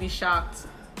probably be shocked.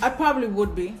 I probably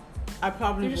would be.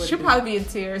 She'd probably be in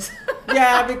tears.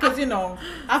 Yeah, because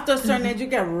after a certain age, you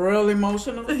get real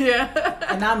emotional. Yeah.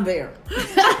 And I'm there.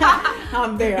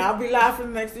 I'm there. I'll be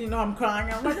laughing. Next thing you know, I'm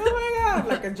crying. I'm like, oh my God,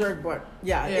 like a jerk. But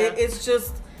it's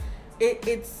just,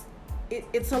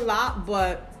 it's a lot.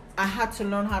 But I had to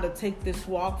learn how to take this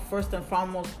walk first and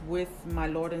foremost with my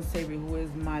Lord and Savior, who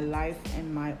is my life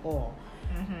and my all.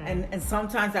 Mm-hmm. And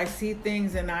sometimes I see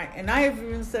things and I have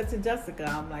even said to Jessica,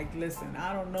 I'm like, listen,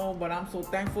 I don't know, but I'm so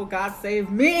thankful God saved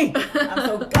me. I'm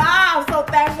so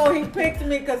thankful He picked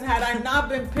me, because had I not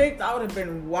been picked, I would have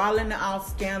been wilding out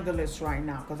scandalous right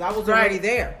now, because I was already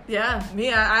there. Yeah,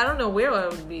 me, I don't know where I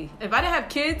would be. If I didn't have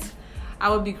kids, I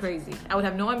would be crazy. I would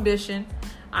have no ambition.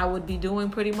 I would be doing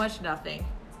pretty much nothing.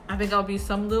 I think I'll be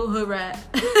some little hood rat.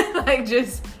 Like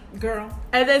just... Girl.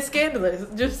 And then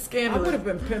scandalous. Just scandalous. I would have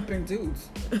been pimping dudes.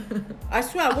 I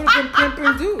swear, I would have been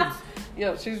pimping dudes.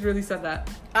 Yo, she's really said that.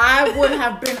 I would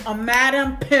have been a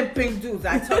madam pimping dudes.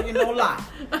 I tell you no lie.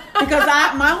 Because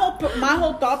my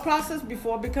whole thought process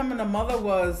before becoming a mother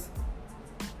was,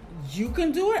 you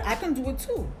can do it, I can do it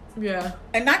too. Yeah.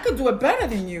 And I could do it better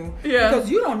than you. Yeah.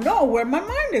 Because you don't know where my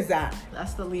mind is at.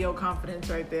 That's the Leo confidence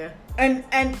right there. And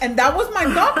that was my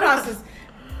thought process.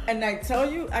 And I tell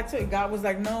you, God was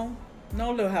like, no,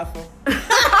 little heifer.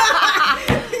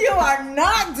 You are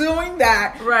not doing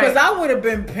that. Right. Because I would have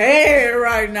been paid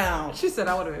right now. She said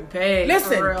I would have been paid.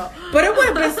 Listen, for real. But it would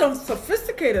have been some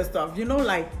sophisticated stuff.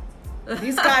 Like,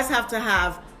 these guys have to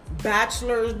have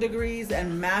bachelor's degrees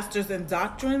and master's in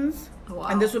doctrines. Wow.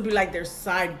 And this would be like their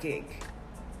side gig.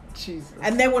 Jesus.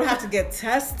 And they would have to get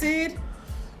tested.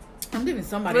 I'm giving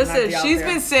somebody an Listen, idea out she's there.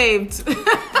 been saved.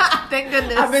 Thank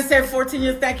goodness. I've been saved 14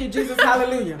 years. Thank you, Jesus.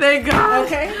 Hallelujah. Thank God.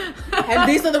 Okay? And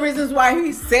these are the reasons why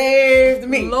He saved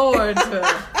me. Lord. Okay.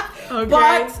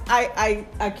 But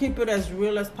I keep it as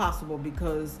real as possible,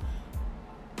 because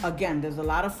again, there's a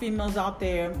lot of females out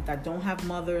there that don't have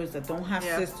mothers, that don't have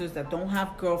sisters, that don't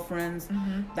have girlfriends,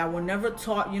 that were never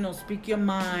taught, speak your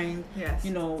mind. Yes.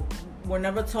 We're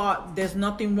never taught there's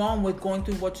nothing wrong with going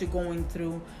through what you're going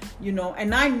through,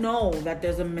 and I know that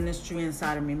there's a ministry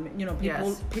inside of me.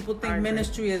 People think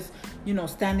ministry is,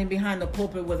 standing behind the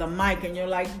pulpit with a mic and you're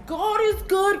like, God is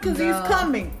good because he's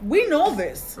coming. We know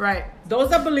this. Right. Those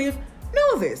that believe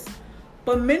know this.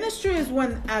 But ministry is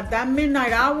when at that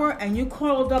midnight hour and you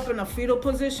curled up in a fetal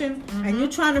position and you're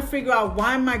trying to figure out,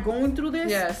 why am I going through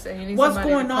this? Yes, and you need what's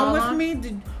going on with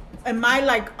me? Am I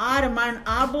like odd? Am I an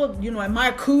oddball? Am I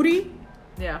a cootie?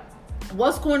 Yeah.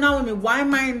 What's going on with me? Why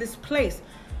am I in this place?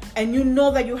 And you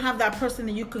know that you have that person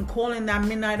that you can call in that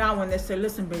midnight hour and they say,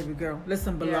 listen, baby girl,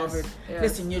 listen, beloved,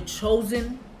 listen, you're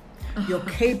chosen. You're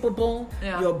capable.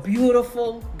 You're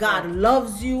beautiful. God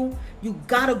loves you. You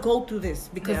gotta go through this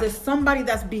because there's somebody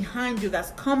that's behind you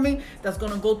that's coming that's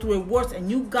gonna go through it worse, and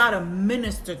you gotta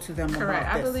minister to them. Correct.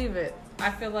 About this. I believe it.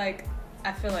 I feel like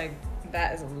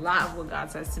that is a lot of what God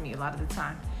says to me a lot of the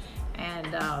time,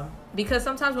 and because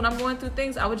sometimes when I'm going through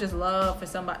things, I would just love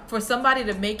for somebody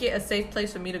to make it a safe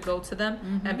place for me to go to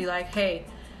them and be like, hey,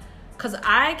 because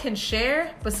I can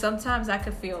share, but sometimes I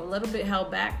could feel a little bit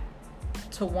held back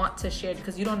to want to share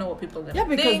because you don't know what people are going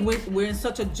to think. Because we're in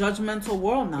such a judgmental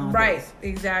world now. Right,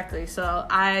 exactly. So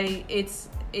it's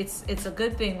a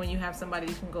good thing when you have somebody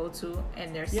you can go to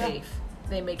and they're safe.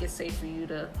 They make it safe for you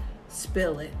to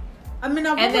spill it. I mean,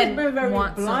 I've always been very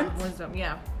blunt. Wisdom,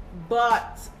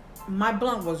 but my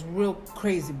blunt was real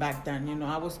crazy back then.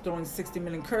 I was throwing 60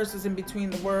 million curses in between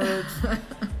the words.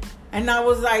 And I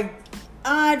was like,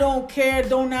 I don't care.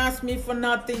 Don't ask me for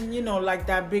nothing. Like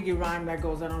that Biggie rhyme that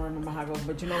goes, I don't remember how it goes,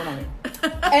 but you know what I mean.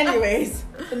 Anyways,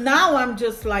 now I'm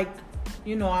just like,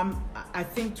 I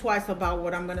think twice about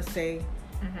what I'm going to say.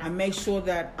 I make sure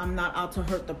that I'm not out to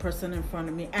hurt the person in front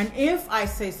of me. And if I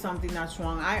say something that's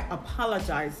wrong, I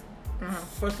apologize.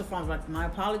 First of all, like, my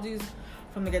apologies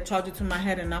from the get charged to my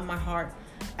head and not my heart.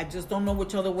 I just don't know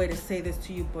which other way to say this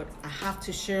to you, but I have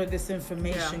to share this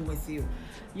information with you.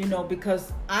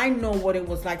 Because I know what it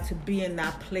was like to be in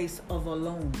that place of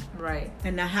alone. Right.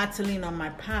 And I had to lean on my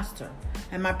pastor.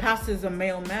 And my pastor is a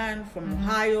male man from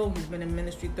Ohio. He's been in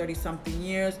ministry 30-something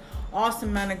years.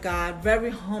 Awesome man of God. Very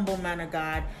humble man of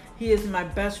God. He is my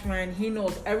best friend. He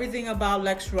knows everything about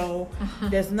Lex Rowe.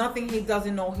 There's nothing he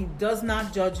doesn't know. He does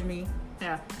not judge me.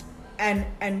 Yeah. And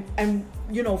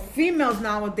females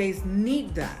nowadays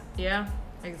need that. Yeah,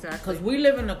 exactly. Because we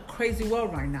live in a crazy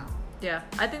world right now. Yeah,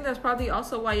 I think that's probably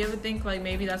also why you ever think like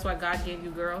maybe that's why God gave you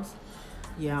girls.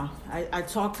 Yeah, I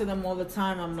talk to them all the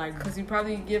time. I'm like, because you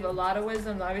probably give a lot of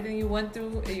wisdom. Everything you went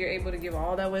through, you're able to give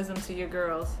all that wisdom to your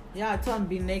girls. Yeah, I tell them,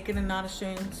 be naked and not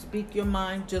ashamed. Speak your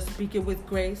mind. Just speak it with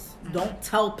grace. Don't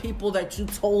tell people that you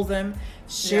told them.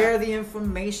 Share the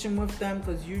information with them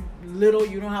because you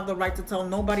don't have the right to tell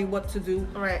nobody what to do.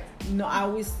 Right.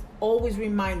 I always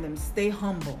remind them, stay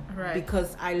humble. Right.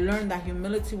 Because I learned that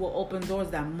humility will open doors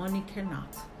that money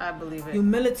cannot. I believe it.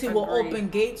 Humility will open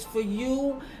gates for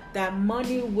you that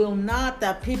money will not,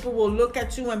 that people will look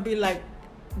at you and be like,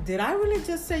 did I really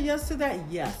just say yes to that?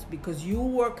 Yes, because you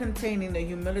were containing the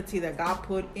humility that God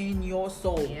put in your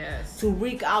soul to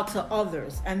reach out to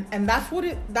others. And that's what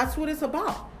it's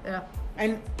about. Yeah.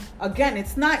 And again,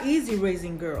 it's not easy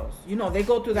raising girls. They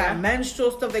go through that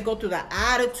menstrual stuff. They go through that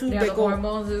attitude. Yeah, the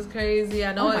hormones is crazy.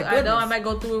 I know I might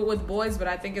go through it with boys, but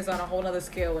I think it's on a whole other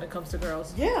scale when it comes to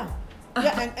girls. Yeah.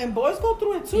 Yeah, and boys go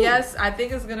through it too. Yes, I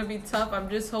think it's going to be tough. I'm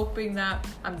just hoping that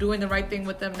I'm doing the right thing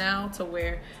with them now to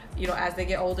where, as they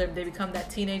get older, they become that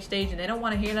teenage stage and they don't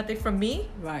want to hear nothing from me.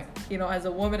 Right. As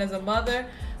a woman, as a mother,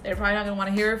 they're probably not going to want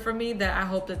to hear it from me. That I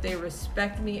hope that they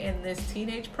respect me in this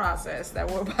teenage process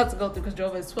that we're about to go through, because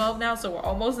Jova is 12 now, so we're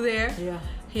almost there. Yeah.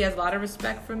 He has a lot of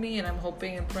respect for me, and I'm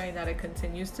hoping and praying that it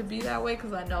continues to be that way,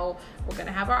 because I know we're going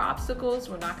to have our obstacles.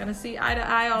 We're not going to see eye to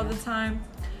eye all the time.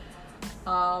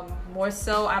 More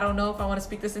so, I don't know if I want to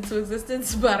speak this into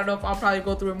existence, but I don't know if I'll probably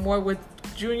go through it more with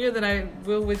Junior than I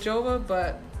will with Jova,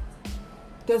 but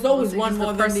there's always one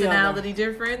more than the other. Personality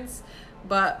difference,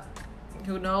 but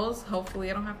who knows?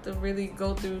 Hopefully I don't have to really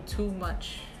go through too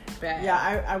much bad.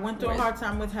 Yeah, I went through a hard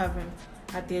time with Heaven.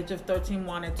 At the age of 13,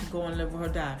 wanted to go and live with her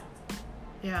dad.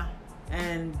 Yeah.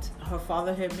 And her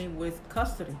father hit me with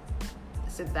custody.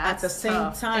 So that's at the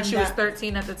same time. And she was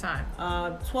 13 at the time.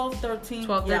 12, 13.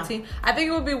 12, 13. Yeah. I think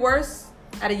it would be worse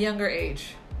at a younger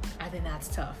age. I think that's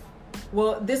tough.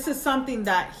 Well, this is something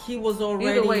that he was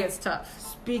already Either way, it's tough.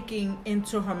 Speaking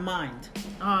into her mind.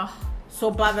 So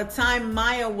by the time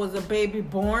Maya was a baby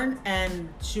born and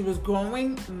she was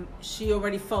growing, she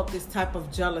already felt this type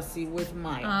of jealousy with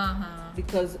Maya.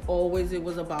 Because always it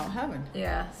was about heaven.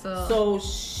 Yeah. So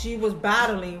she was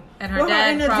battling. And her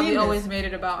dad probably always made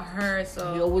it about her.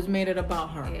 So he always made it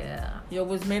about her. Yeah. He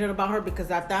always made it about her because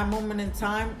at that moment in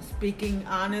time, speaking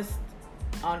honest,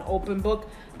 on open book,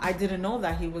 I didn't know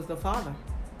that he was the father.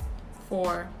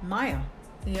 For Maya.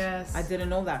 Yes. I didn't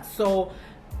know that. So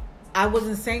I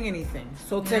wasn't saying anything.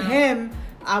 So to him,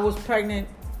 I was pregnant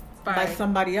by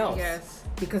somebody else. Yes.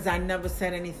 Because I never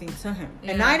said anything to him.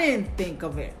 Yeah. And I didn't think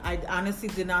of it. I honestly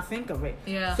did not think of it.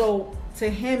 Yeah. So to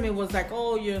him, it was like,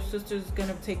 oh, your sister's going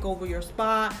to take over your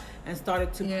spot, and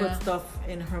started to put stuff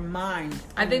in her mind.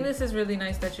 I think this is really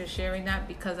nice that you're sharing that,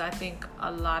 because I think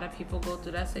a lot of people go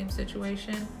through that same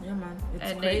situation. Yeah, man. It's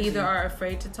and crazy. They either are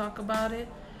afraid to talk about it,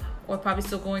 or probably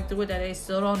still going through it, that they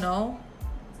still don't know.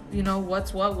 You know,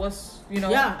 what's, you know.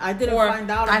 Yeah, I didn't find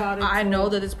out about it. I know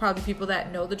that there's probably people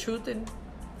that know the truth and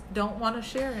don't want to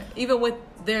share it, even with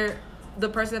the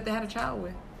person that they had a child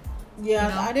with. Yeah,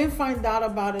 you know? I didn't find out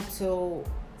about it till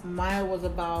Maya was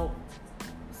about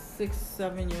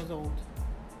 6-7 years old.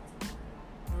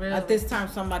 Really? At this time,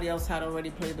 somebody else had already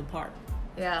played the part.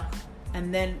 Yeah.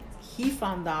 And then he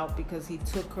found out because he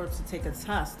took her to take a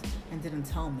test and didn't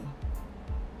tell me.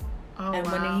 Oh, and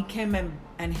wow. when he came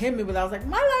and hit me with, I was like,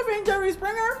 my life ain't Jerry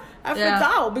Springer. I freaked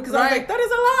out because I was like, that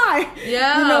is a lie.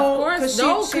 Yeah, you know, of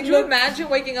course. Could you imagine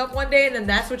waking up one day and then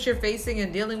that's what you're facing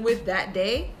and dealing with that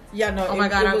day? Yeah, no. Oh my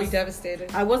God, I'd be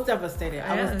devastated. I was devastated. Yes.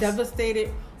 I was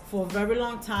devastated for a very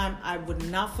long time. I would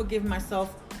not forgive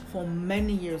myself for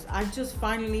many years. I just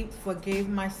finally forgave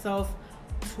myself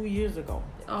 2 years ago.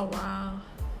 Oh, wow.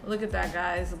 Look at that,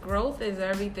 guys. Growth is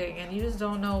everything, and you just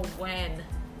don't know when.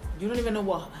 You don't even know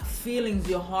what feelings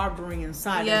you're harboring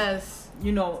inside. Yes. And,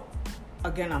 you know,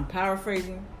 again, I'm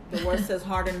paraphrasing. The word says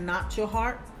harden not your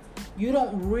heart. You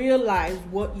don't realize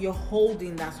what you're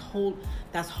holding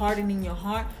that's hardening your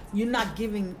heart. You're not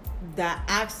giving that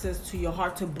access to your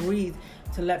heart to breathe,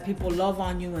 to let people love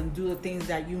on you and do the things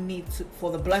that you need to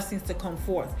for the blessings to come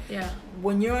forth. Yeah.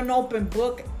 When you're an open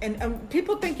book, and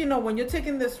people think, you know, when you're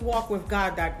taking this walk with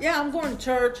God, that, yeah, I'm going to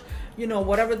church, you know,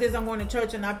 whatever it is, I'm going to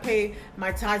church and I pay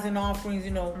my tithes and offerings,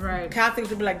 you know. Right. Catholics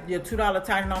would be like, your $2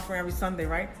 tithe and offering every Sunday,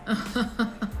 right?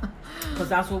 Because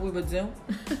that's what we would do.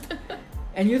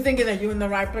 And you're thinking that you're in the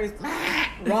right place.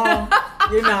 Wrong.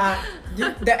 You're not.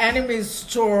 The enemy is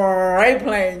straight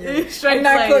playing you. Straight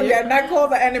playing you. And I call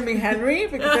the enemy Henry,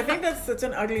 because I think that's such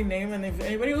an ugly name. And if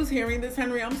anybody who's hearing this,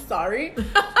 Henry, I'm sorry.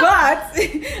 But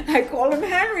I call him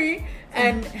Henry.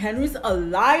 And Henry's a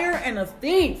liar and a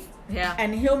thief. Yeah.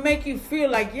 And he'll make you feel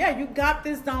like, yeah, you got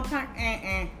this down pat.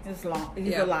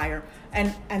 He's a liar.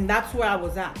 And that's where I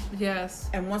was at. Yes.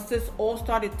 And once this all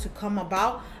started to come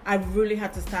about, I really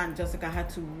had to stand, Jessica, I had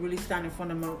to really stand in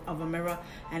front of a mirror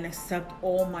and accept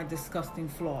all my disgusting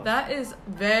flaws. That is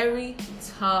very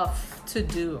tough to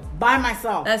do. By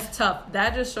myself. That's tough.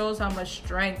 That just shows how much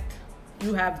strength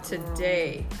you have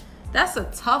today. That's a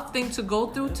tough thing to go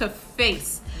through, to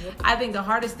face. Yep. I think the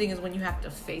hardest thing is when you have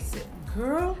to face it.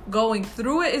 Girl. Going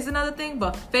through it is another thing,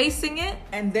 but facing it,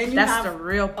 and then that's have the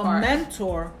real part. A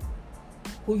mentor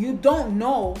who you don't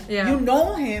know. Yeah. You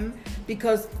know him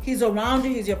because he's around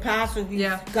you, he's your pastor,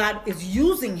 God is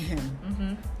using him.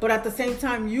 Mm-hmm. But at the same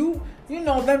time, you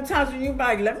know, them times when you're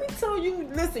like, let me tell you,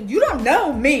 listen, you don't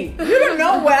know me. You don't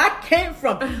know where I came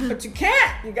from. But you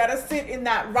can't. You got to sit in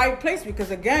that right place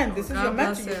because, again, this is your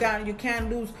mentor. You can't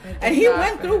lose. And he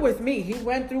went through with me. He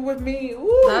went through with me.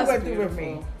 Ooh, That's he went through with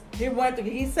me.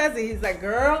 He says it. He's like,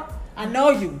 girl, I know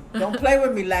you. Don't play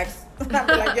with me, Lex. I'll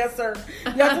be like, yes, sir.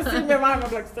 You have to see me around.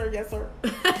 I'm like, sir, yes, sir.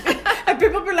 And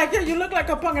people be like, yeah, you look like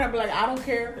a punk. And I'll be like, I don't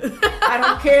care. I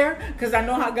don't care because I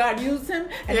know how God used him.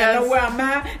 And I know where I'm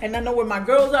at. And I know where my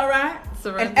girls are at.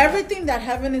 Surrender. And everything that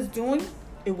heaven is doing,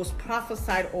 it was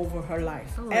prophesied over her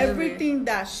life. Oh, really? Everything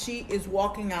that she is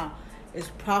walking out is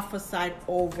prophesied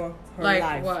over her life.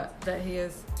 Like what? That he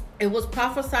is... It was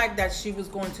prophesied that she was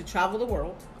going to travel the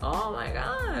world. Oh my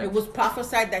God! It was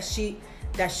prophesied that she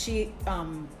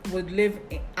would live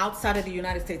outside of the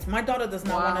United States. My daughter does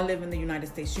not want to live in the United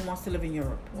States. She wants to live in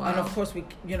Europe. Wow. And of course,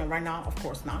 right now, of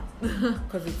course not,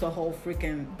 because it's a whole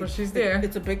freaking. But she's there.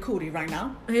 It's a big cootie right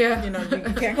now. Yeah.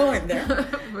 You can't go in there.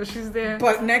 But she's there.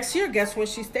 But next year, guess where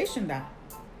she's stationed at?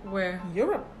 Where?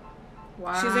 Europe.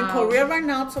 Wow. She's in Korea right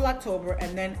now till October,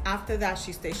 and then after that,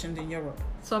 she's stationed in Europe.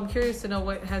 So I'm curious to know,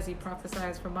 what has he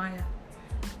prophesied for Maya?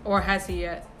 Or has he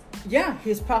yet? Yeah,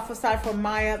 he's prophesied for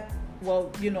Maya.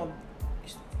 Well,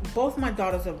 both my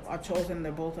daughters are chosen.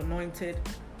 They're both anointed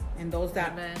And those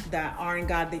that Amen. that are in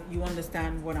God, that you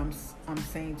understand what I'm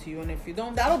saying to you. And if you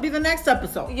don't, that'll be the next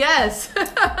episode. Yes.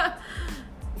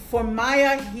 For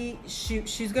Maya,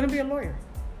 she's gonna be a lawyer.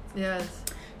 Yes.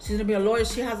 She's gonna be a lawyer.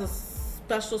 She has a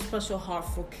special heart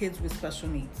for kids with special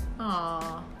needs.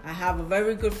 Aww. I have a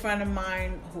very good friend of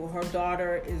mine who her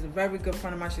daughter is a very good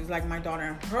friend of mine. She's like my daughter,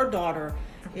 and her daughter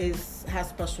has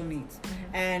special needs,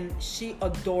 and she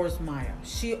adores Maya.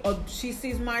 She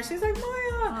sees Maya, she's like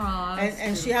Maya. Aww,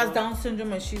 and she has Down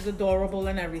syndrome, and she's adorable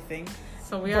and everything.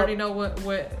 So we already know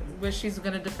what she's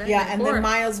gonna defend. Yeah, and then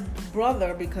Maya's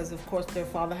brother, because of course their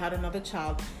father had another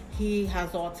child, he has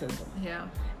autism. Yeah.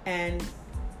 And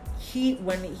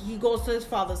when he goes to his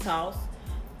father's house,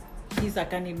 he's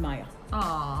like, I need Maya.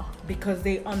 Aww. Because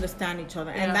they understand each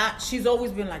other. Yeah. And that she's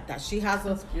always been like that. She has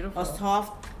a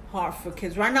soft heart for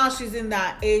kids. Right now she's in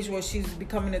that age where she's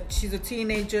a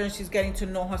teenager, and she's getting to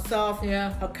know herself,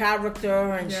 her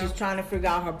character, and she's trying to figure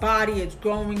out her body. It's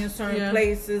growing in certain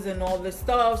places and all this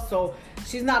stuff. So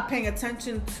she's not paying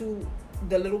attention to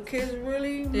the little kids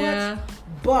really much. Yeah.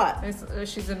 But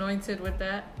she's anointed with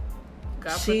that.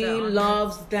 God she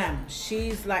loves them.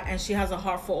 She's like, and she has a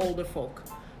heart for older folk.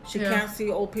 She can't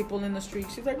see old people in the street.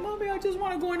 She's like, Mommy, I just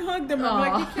want to go and hug them. I'm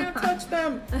like, you can't touch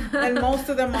them. And most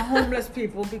of them are homeless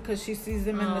people because she sees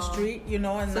them in the street, you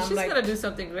know. And so I'm she's like, gonna do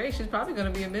something great. She's probably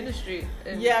gonna be in ministry.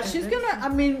 She's gonna. I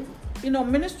mean, you know,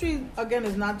 ministry again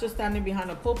is not just standing behind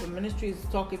a pulpit. Ministry is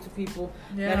talking to people,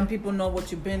 letting people know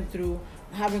what you've been through,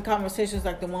 having conversations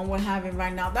like the one we're having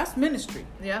right now. That's ministry.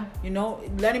 Yeah. You know,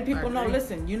 letting people know,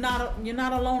 listen, you're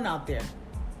not alone out there.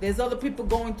 There's other people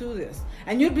going through this.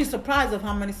 And you'd be surprised of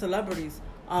how many celebrities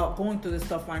are going through this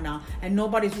stuff right now. And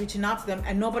nobody's reaching out to them.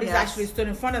 And nobody's actually stood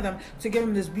in front of them to give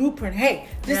them this blueprint. Hey,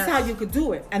 this is how you could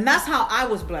do it. And that's how I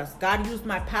was blessed. God used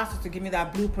my pastor to give me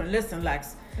that blueprint. Listen,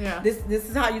 Lex, this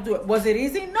is how you do it. Was it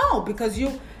easy? No, because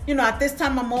you know, at this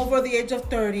time I'm over the age of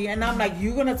 30. And I'm like,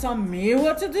 you going to tell me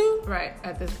what to do? Right,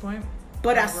 at this point.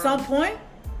 But at some point,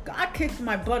 God kicked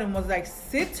my butt and was like,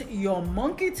 sit your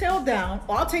monkey tail down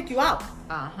or I'll take you out.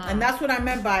 And that's what I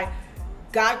meant by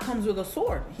God comes with a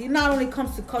sword. He not only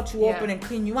comes to cut you open and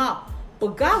clean you out,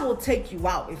 but God will take you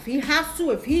out. If he has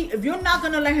to, if you're not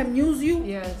going to let him use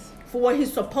you for what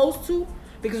he's supposed to,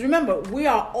 because remember, we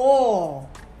are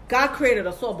all, God created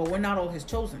us all, but we're not all his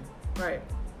chosen. Right.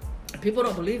 People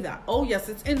don't believe that. Oh, yes,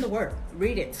 it's in the word.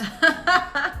 Read it.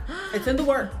 It's in the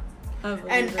word.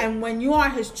 And when you are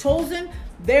his chosen,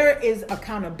 there is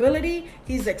accountability.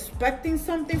 He's expecting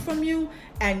something from you,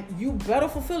 and you better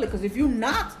fulfill it. Because if you're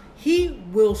not, he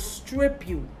will strip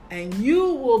you, and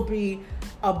you will be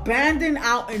abandoned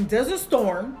out in Desert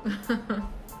Storm.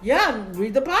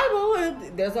 Read the Bible.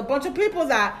 There's a bunch of people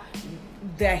that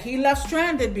he left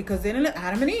stranded because they didn't let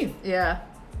Adam and Eve. Yeah.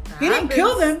 He didn't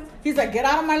kill them. He's like, get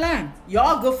out of my land.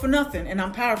 Y'all good for nothing. And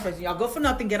I'm paraphrasing. Y'all good for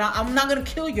nothing. Get out. I'm not going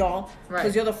to kill y'all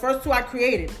because you're the first two I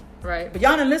created. Right. But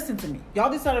y'all didn't listen to me.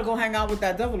 Y'all decided to go hang out with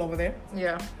that devil over there.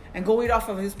 Yeah. And go eat off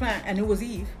of his plant. And it was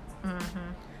Eve. Mm-hmm.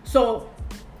 So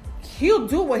he'll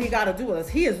do what he got to do with us.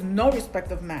 He is no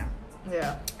respect of man.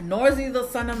 Yeah. Nor is he the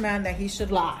son of man that he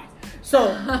should lie.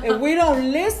 So if we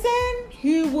don't listen,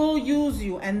 he will use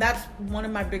you. And that's one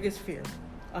of my biggest fears.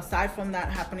 Aside from that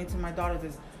happening to my daughters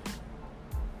is,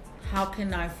 how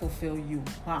can I fulfill you?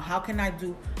 How can I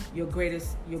do your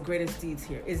greatest deeds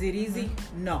here? Is it easy?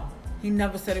 Mm-hmm. No. He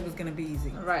never said it was going to be easy.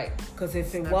 Right. Because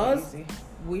if it was,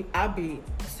 I'd be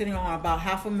sitting on about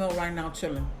 $500,000 right now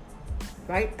chilling.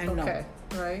 Right? And okay.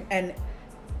 No. Right. And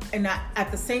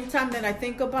at the same time that I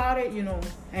think about it, you know,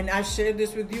 and I shared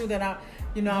this with you, that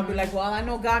I'll be like, well, I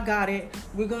know God got it.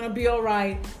 We're going to be all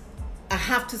right. I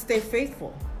have to stay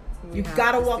faithful. You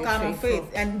got to walk out on faith.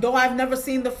 And though I've never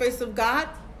seen the face of God,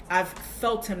 I've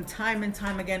felt him time and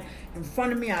time again in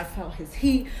front of me. I felt his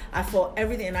heat. I felt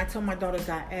everything. And I tell my daughters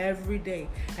that every day.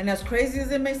 And as crazy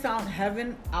as it may sound,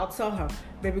 heaven, I'll tell her,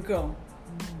 baby girl,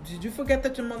 did you forget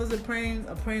that your mother's a praying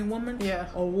woman? Yeah.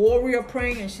 A warrior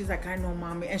praying? And she's like, I know,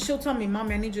 Mommy. And she'll tell me,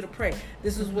 Mommy, I need you to pray.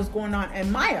 This is what's going on. And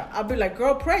Maya, I'll be like,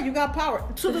 girl, pray. You got power.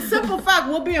 To the simple fact,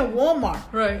 we'll be in Walmart.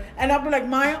 Right. And I'll be like,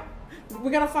 Maya, we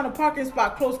gotta find a parking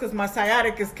spot close because my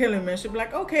sciatic is killing me. And she'll be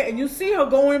like, okay. And you see her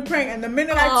going praying, and the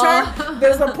minute I turn,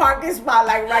 there's a parking spot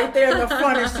like right there in the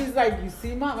front. And she's like, you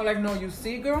see, Mom? I'm like, no, you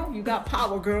see, girl? You got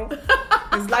power, girl.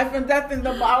 It's life and death in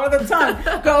the power of the tongue.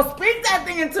 Girl, speak that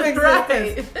thing into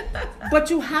existence. Right. But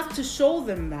you have to show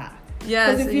them that.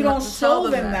 Yes. Because if you don't show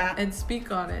them that and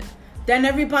speak on it, then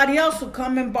everybody else will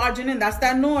come and barging in. That's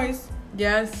that noise.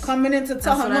 Yes. Coming in to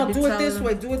tell her, no, do it this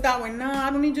way, do it that way. No, I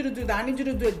don't need you to do that. I need you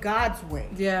to do it God's way.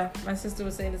 Yeah. My sister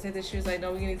was saying the same thing. She was like,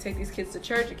 no, we need to take these kids to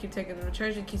church and keep taking them to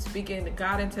church and keep speaking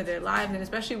God into their lives. And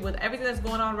especially with everything that's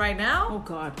going on right now. Oh,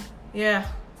 God. Yeah.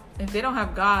 If they don't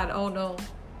have God, oh, no.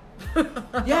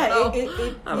 Yeah,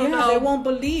 they won't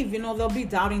believe. You know, there'll be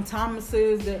doubting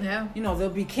Thomases. You know,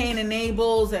 there'll be Cain and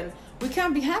Abels, and we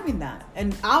can't be having that.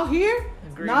 And out here,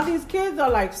 now these kids are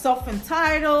like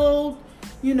self-entitled.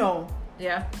 You know.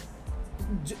 Yeah.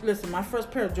 Listen, my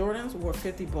first pair of Jordans were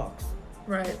 $50.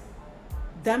 Right.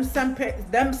 Them same pair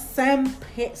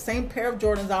of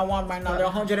Jordans I want right now, they're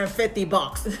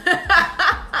 $150.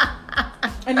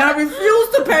 And I refuse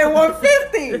to pay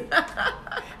 $150.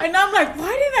 And I'm like,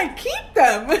 why didn't I keep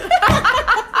them?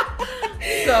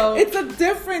 So it's a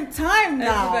different time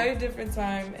now. It's a very different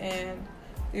time, and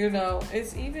you know,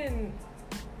 it's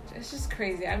just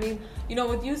crazy. I mean, you know,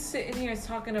 with you sitting here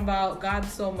talking about God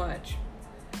so much.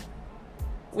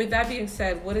 With that being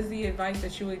said, what is the advice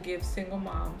that you would give single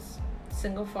moms,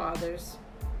 single fathers,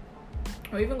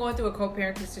 or even going through a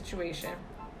co-parenting situation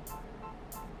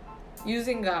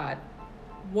using God?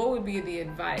 What would be the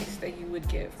advice that you would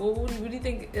give? What do you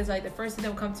think is like the first thing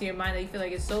that would come to your mind that you feel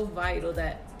like is so vital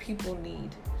that people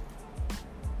need?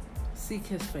 Seek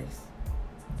His face.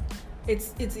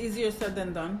 It's easier said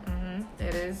than done. Mm-hmm.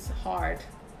 It is hard.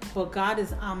 But God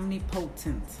is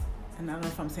omnipotent. And I don't know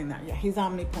if I'm saying that. Yeah, He's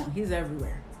omnipotent. He's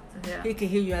everywhere. Yeah. He can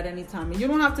hear you at any time. And you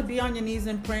don't have to be on your knees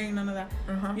and praying, none of that.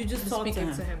 You just talk to Him.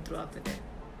 Speaking to Him throughout the day.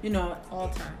 You know. All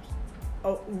times.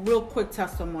 A real quick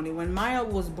testimony. When Maya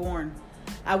was born,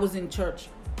 I was in church.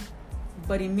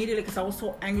 But immediately, because I was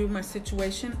so angry with my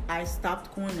situation, I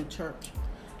stopped going to church.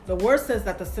 The word says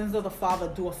that the sins of the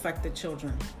father do affect the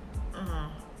children.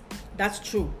 That's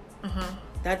true.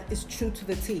 That is true to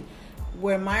the T.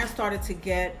 Where Maya started to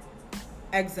get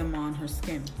eczema on her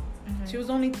skin. She was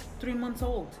only 3 months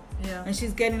old. Yeah. And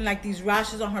she's getting like these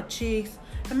rashes on her cheeks.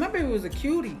 And my baby was a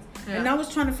cutie. Yeah. And I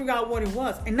was trying to figure out what it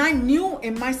was. And I knew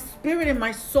in my spirit, in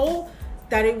my soul,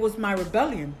 that it was my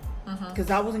rebellion. Because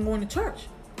I wasn't going to church.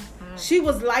 She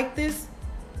was like this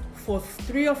for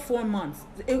 3 or 4 months.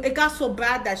 It got so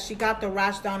bad that she got the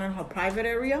rash down in her private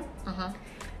area.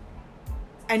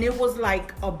 And it was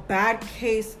like a bad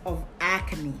case of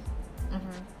acne.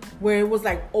 Where it was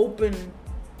like open,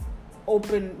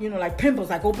 you know, like pimples,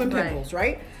 like open pimples,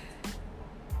 right?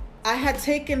 I had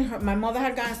taken her, my mother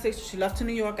had gotten sick, so she left to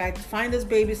New York. I find this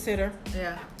babysitter,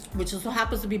 which also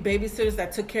happens to be babysitters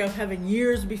that took care of Heaven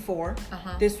years before.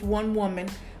 This one woman,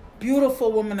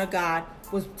 beautiful woman of God,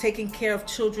 was taking care of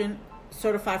children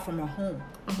certified from her home.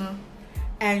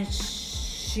 And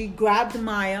she grabbed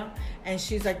Maya, and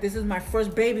she's like, this is my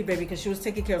first baby, because she was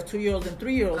taking care of 2-year-olds and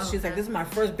 3-year-olds. She's like, this is my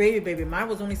first baby. Mine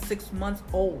was only 6 months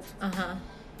old.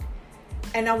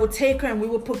 And I would take her, and we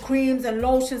would put creams and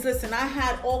lotions. Listen, I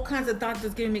had all kinds of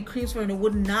doctors giving me creams for her, and it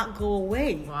would not go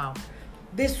away. Wow.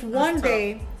 This one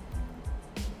day,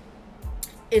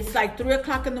 it's like 3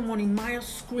 o'clock in the morning. Maya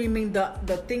screaming.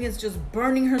 The thing is just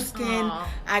burning her skin.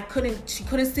 She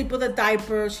couldn't sleep with a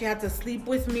diaper. She had to sleep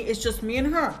with me. It's just me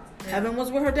and her. Heaven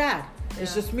was with her dad.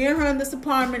 It's just me and her in this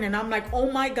apartment, and I'm like, oh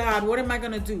my God, what am I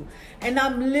gonna do? And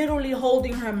I'm literally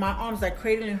holding her in my arms, like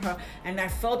cradling her, and I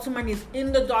fell to my knees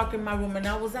in the dark in my room, and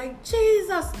I was like,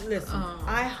 Jesus, listen,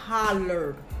 I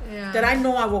hollered that I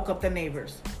know I woke up the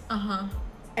neighbors.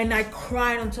 And I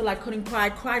cried until I couldn't cry. I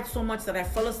cried so much that I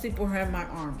fell asleep with her in my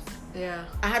arms.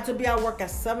 I had to be at work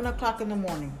at 7 o'clock in the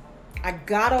morning. I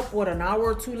got up, an hour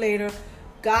or two later,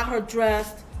 got her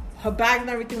dressed. Her bag and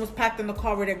everything was packed in the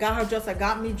car where they got her dressed. I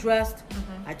got me dressed.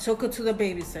 I took her to the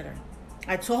babysitter.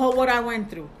 I told her what I went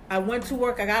through. I went to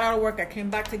work. I got out of work. I came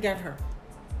back to get her.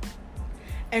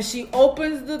 And she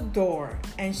opens the door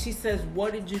and she says,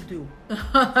 what did you do?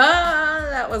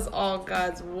 That was all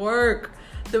God's work.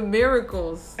 The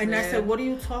miracles. And man. I said, what are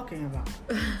you talking about?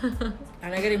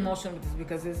 And I get emotional with this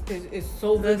because it's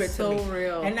so vivid to me. That's so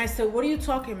real. And I said, what are you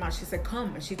talking about? She said,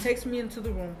 come. And she takes me into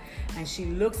the room and she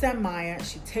looks at Maya and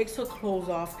she takes her clothes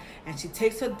off and she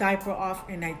takes her diaper off.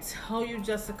 And I tell you,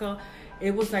 Jessica,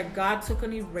 it was like God took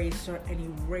an eraser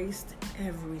and erased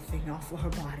everything off of her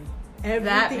body.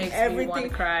 That makes me want to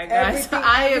cry, guys.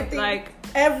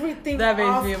 Everything that makes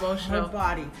off me emotional. Her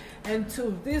body. And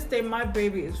to this day, my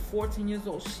baby is 14 years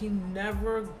old. She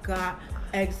never got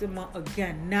eczema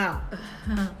again. Now,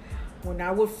 when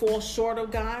I would fall short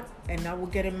of God and I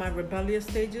would get in my rebellious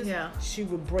stages, she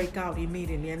would break out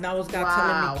immediately. And that was God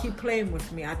telling me, keep playing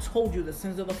with me. I told you the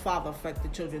sins of the father affect the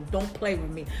children. Don't play with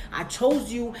me. I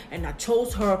chose you and I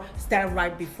chose her. Stand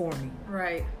right before me.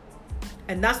 Right.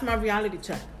 And that's my reality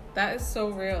check. That is so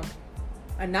real.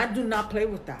 And I do not play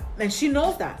with that. And she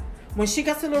knows that. When she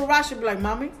gets a little rash, she'll be like,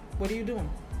 "Mommy, what are you doing?"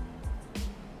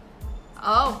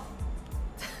 Oh.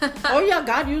 Oh yeah,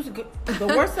 God used the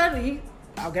word said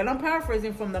I'm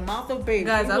paraphrasing from the mouth of babes.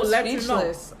 Guys, I'm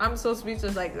speechless. I'm so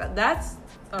speechless. Like, that's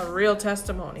a real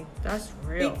testimony. That's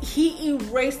real. He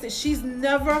erased it. She's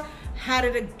never had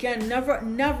it again. Never.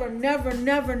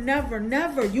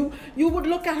 You would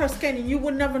look at her skin and you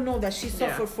would never know that she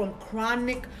suffered from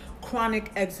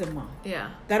chronic eczema. Yeah.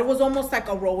 That it was almost like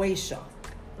a rosacea.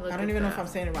 I don't even know if I'm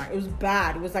saying it right. It was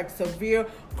bad. It was like severe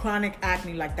chronic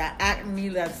acne, like that acne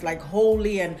that's like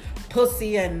holy and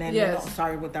pussy and yes. You know,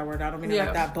 sorry with that word. I don't mean it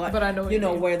like that, but I know you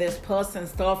know where there's pus and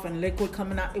stuff and liquid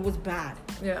coming out. It was bad.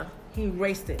 Yeah. He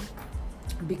erased it.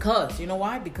 Because you know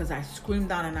why? Because I screamed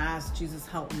down and I asked Jesus,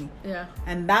 help me. Yeah.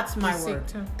 And that's my word.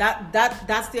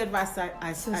 That's the advice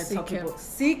I tell people.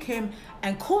 Seek him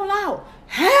and call out,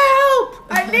 help!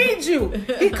 I need you.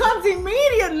 He comes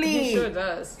immediately. He sure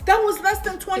does. That was less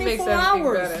than 24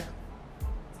 hours. Better.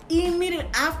 Immediate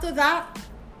after that,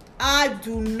 I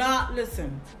do not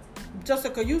listen.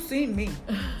 Jessica, you seen me.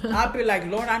 I'll be like,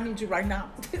 Lord, I need you right now.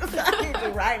 I need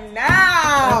you right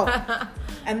now.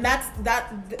 And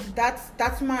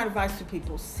that's my advice to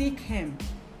people. Seek him.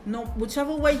 No,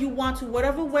 whichever way you want to,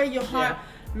 whatever way your heart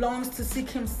longs to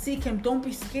seek him. Don't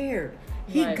be scared.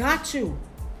 He got you.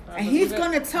 And he's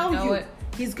going to tell you.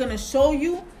 He's going to show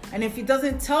you. And if he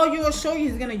doesn't tell you or show you,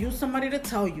 he's going to use somebody to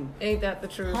tell you. Ain't that the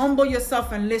truth? Humble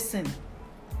yourself and listen.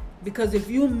 Because if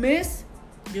you miss,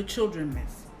 your children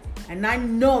miss. And I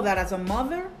know that as a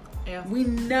mother, we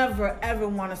never, ever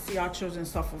want to see our children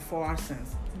suffer for our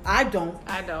sins. I don't.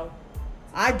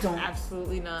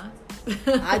 Absolutely not.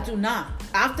 I do not.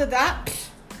 After that,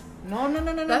 no.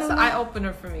 That's an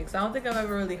eye-opener for me, because I don't think I've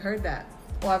ever really heard that.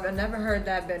 Well, I've never heard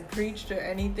that been preached or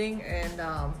anything, and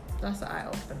that's an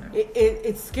eye-opener.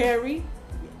 It's scary,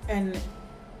 and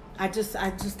I just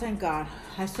thank God.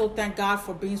 I so thank God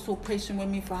for being so patient with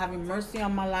me, for having mercy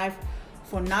on my life,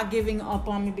 for not giving up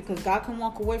on me, because God can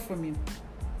walk away from you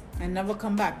and never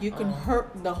come back. You can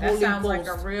hurt the Holy Ghost. That sounds like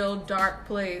a real dark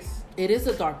place. It is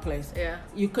a dark place. Yeah.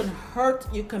 You can hurt,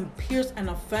 you can pierce and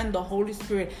offend the Holy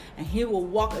Spirit, and he will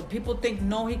walk. People think,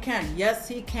 no, he can't. Yes,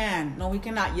 he can. No, he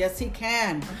cannot. Yes, he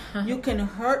can. You can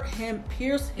hurt him,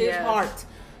 pierce his heart,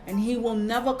 and he will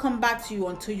never come back to you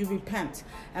until you repent.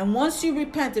 And once you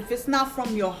repent, if it's not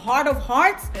from your heart of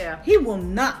hearts, he will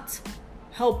not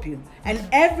help you. And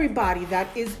everybody that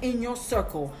is in your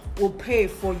circle will pay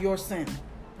for your sin.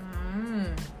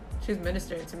 She's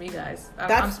ministering to me, guys.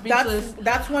 I'm speechless.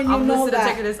 That's when you know that. I'm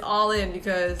taking this all in,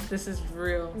 because this is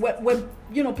real.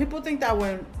 When people think that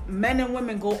when men and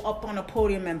women go up on a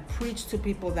podium and preach to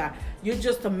people that you're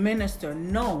just a minister.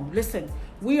 No, listen.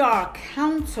 We are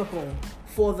accountable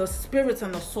for the spirits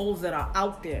and the souls that are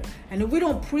out there. And if we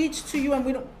don't preach to you, and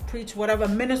we don't preach whatever,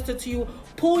 minister to you,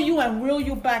 pull you and reel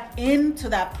you back into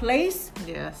that place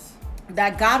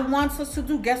that God wants us to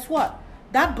do, guess what?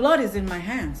 That blood is in my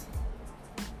hands.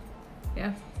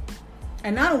 Yeah.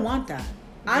 And I don't want that.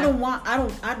 I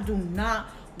do not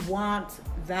want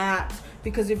that.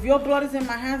 Because if your blood is in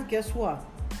my hands, guess what?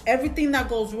 Everything that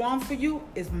goes wrong for you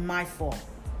is my fault.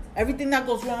 Everything that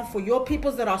goes wrong for your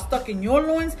peoples that are stuck in your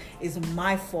loins is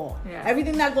my fault. Yeah.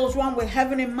 Everything that goes wrong with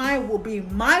heaven and mine will be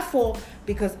my fault,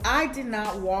 because I did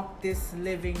not walk this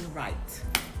living right.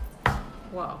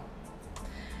 Wow.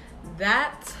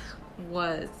 That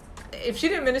was... If she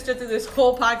didn't minister through this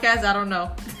whole podcast, I don't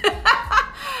know.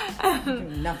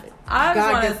 Nothing.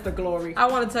 God gets the glory. I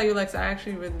want to tell you, Lex, I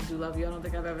actually really do love you. I don't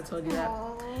think I've ever told you that.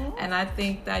 Aww. And I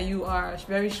think that you are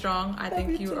very strong. I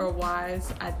think you are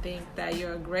wise. I think that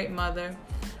you're a great mother.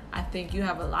 I think you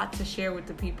have a lot to share with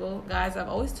the people. Guys, I've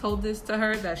always told this to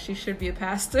her, that she should be a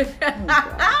pastor.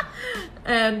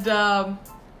 And I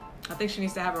think she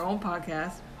needs to have her own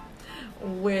podcast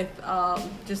with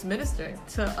just ministering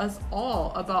to us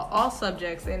all about all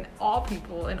subjects and all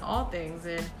people and all things.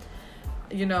 And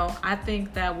I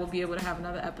think that we'll be able to have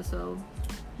another episode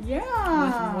with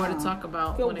more to talk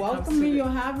about. You'll welcome me. You'll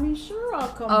have me. Sure, I'll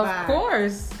come back.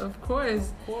 Of course.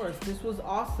 This was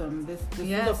awesome. This was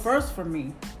the first for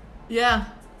me. Yeah.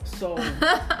 So,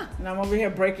 and I'm over here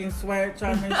breaking sweat,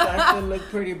 trying to make sure I still look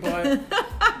pretty. But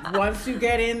once you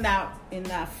get in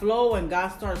that flow and God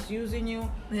starts using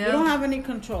you, you don't have any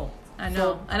control. I know,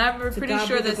 so, and I'm pretty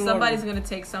sure that somebody's going to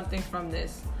take something from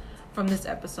this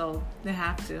episode. They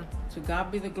have to. To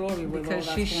God be the glory. Because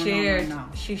she shared.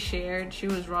 She shared. She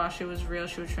was raw. She was real.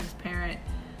 She was transparent.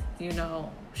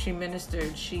 She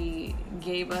ministered. She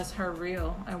gave us her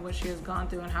real and what she has gone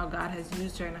through and how God has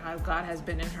used her and how God has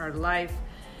been in her life.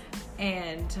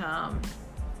 And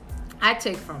I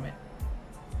take from it,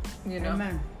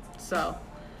 Amen. So,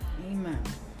 amen.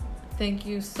 Thank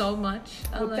you so much,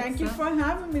 Alexa. Well, thank you for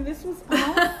having me. This was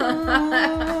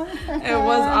awesome. It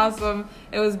was awesome.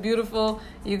 It was beautiful.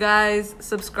 You guys,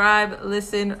 subscribe,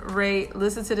 listen, rate,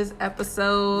 listen to this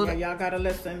episode. Yeah, y'all gotta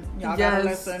listen. Gotta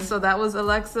listen. So that was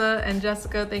Alexa and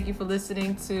Jessica. Thank you for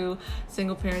listening to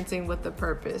Single Parenting with a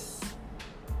Purpose.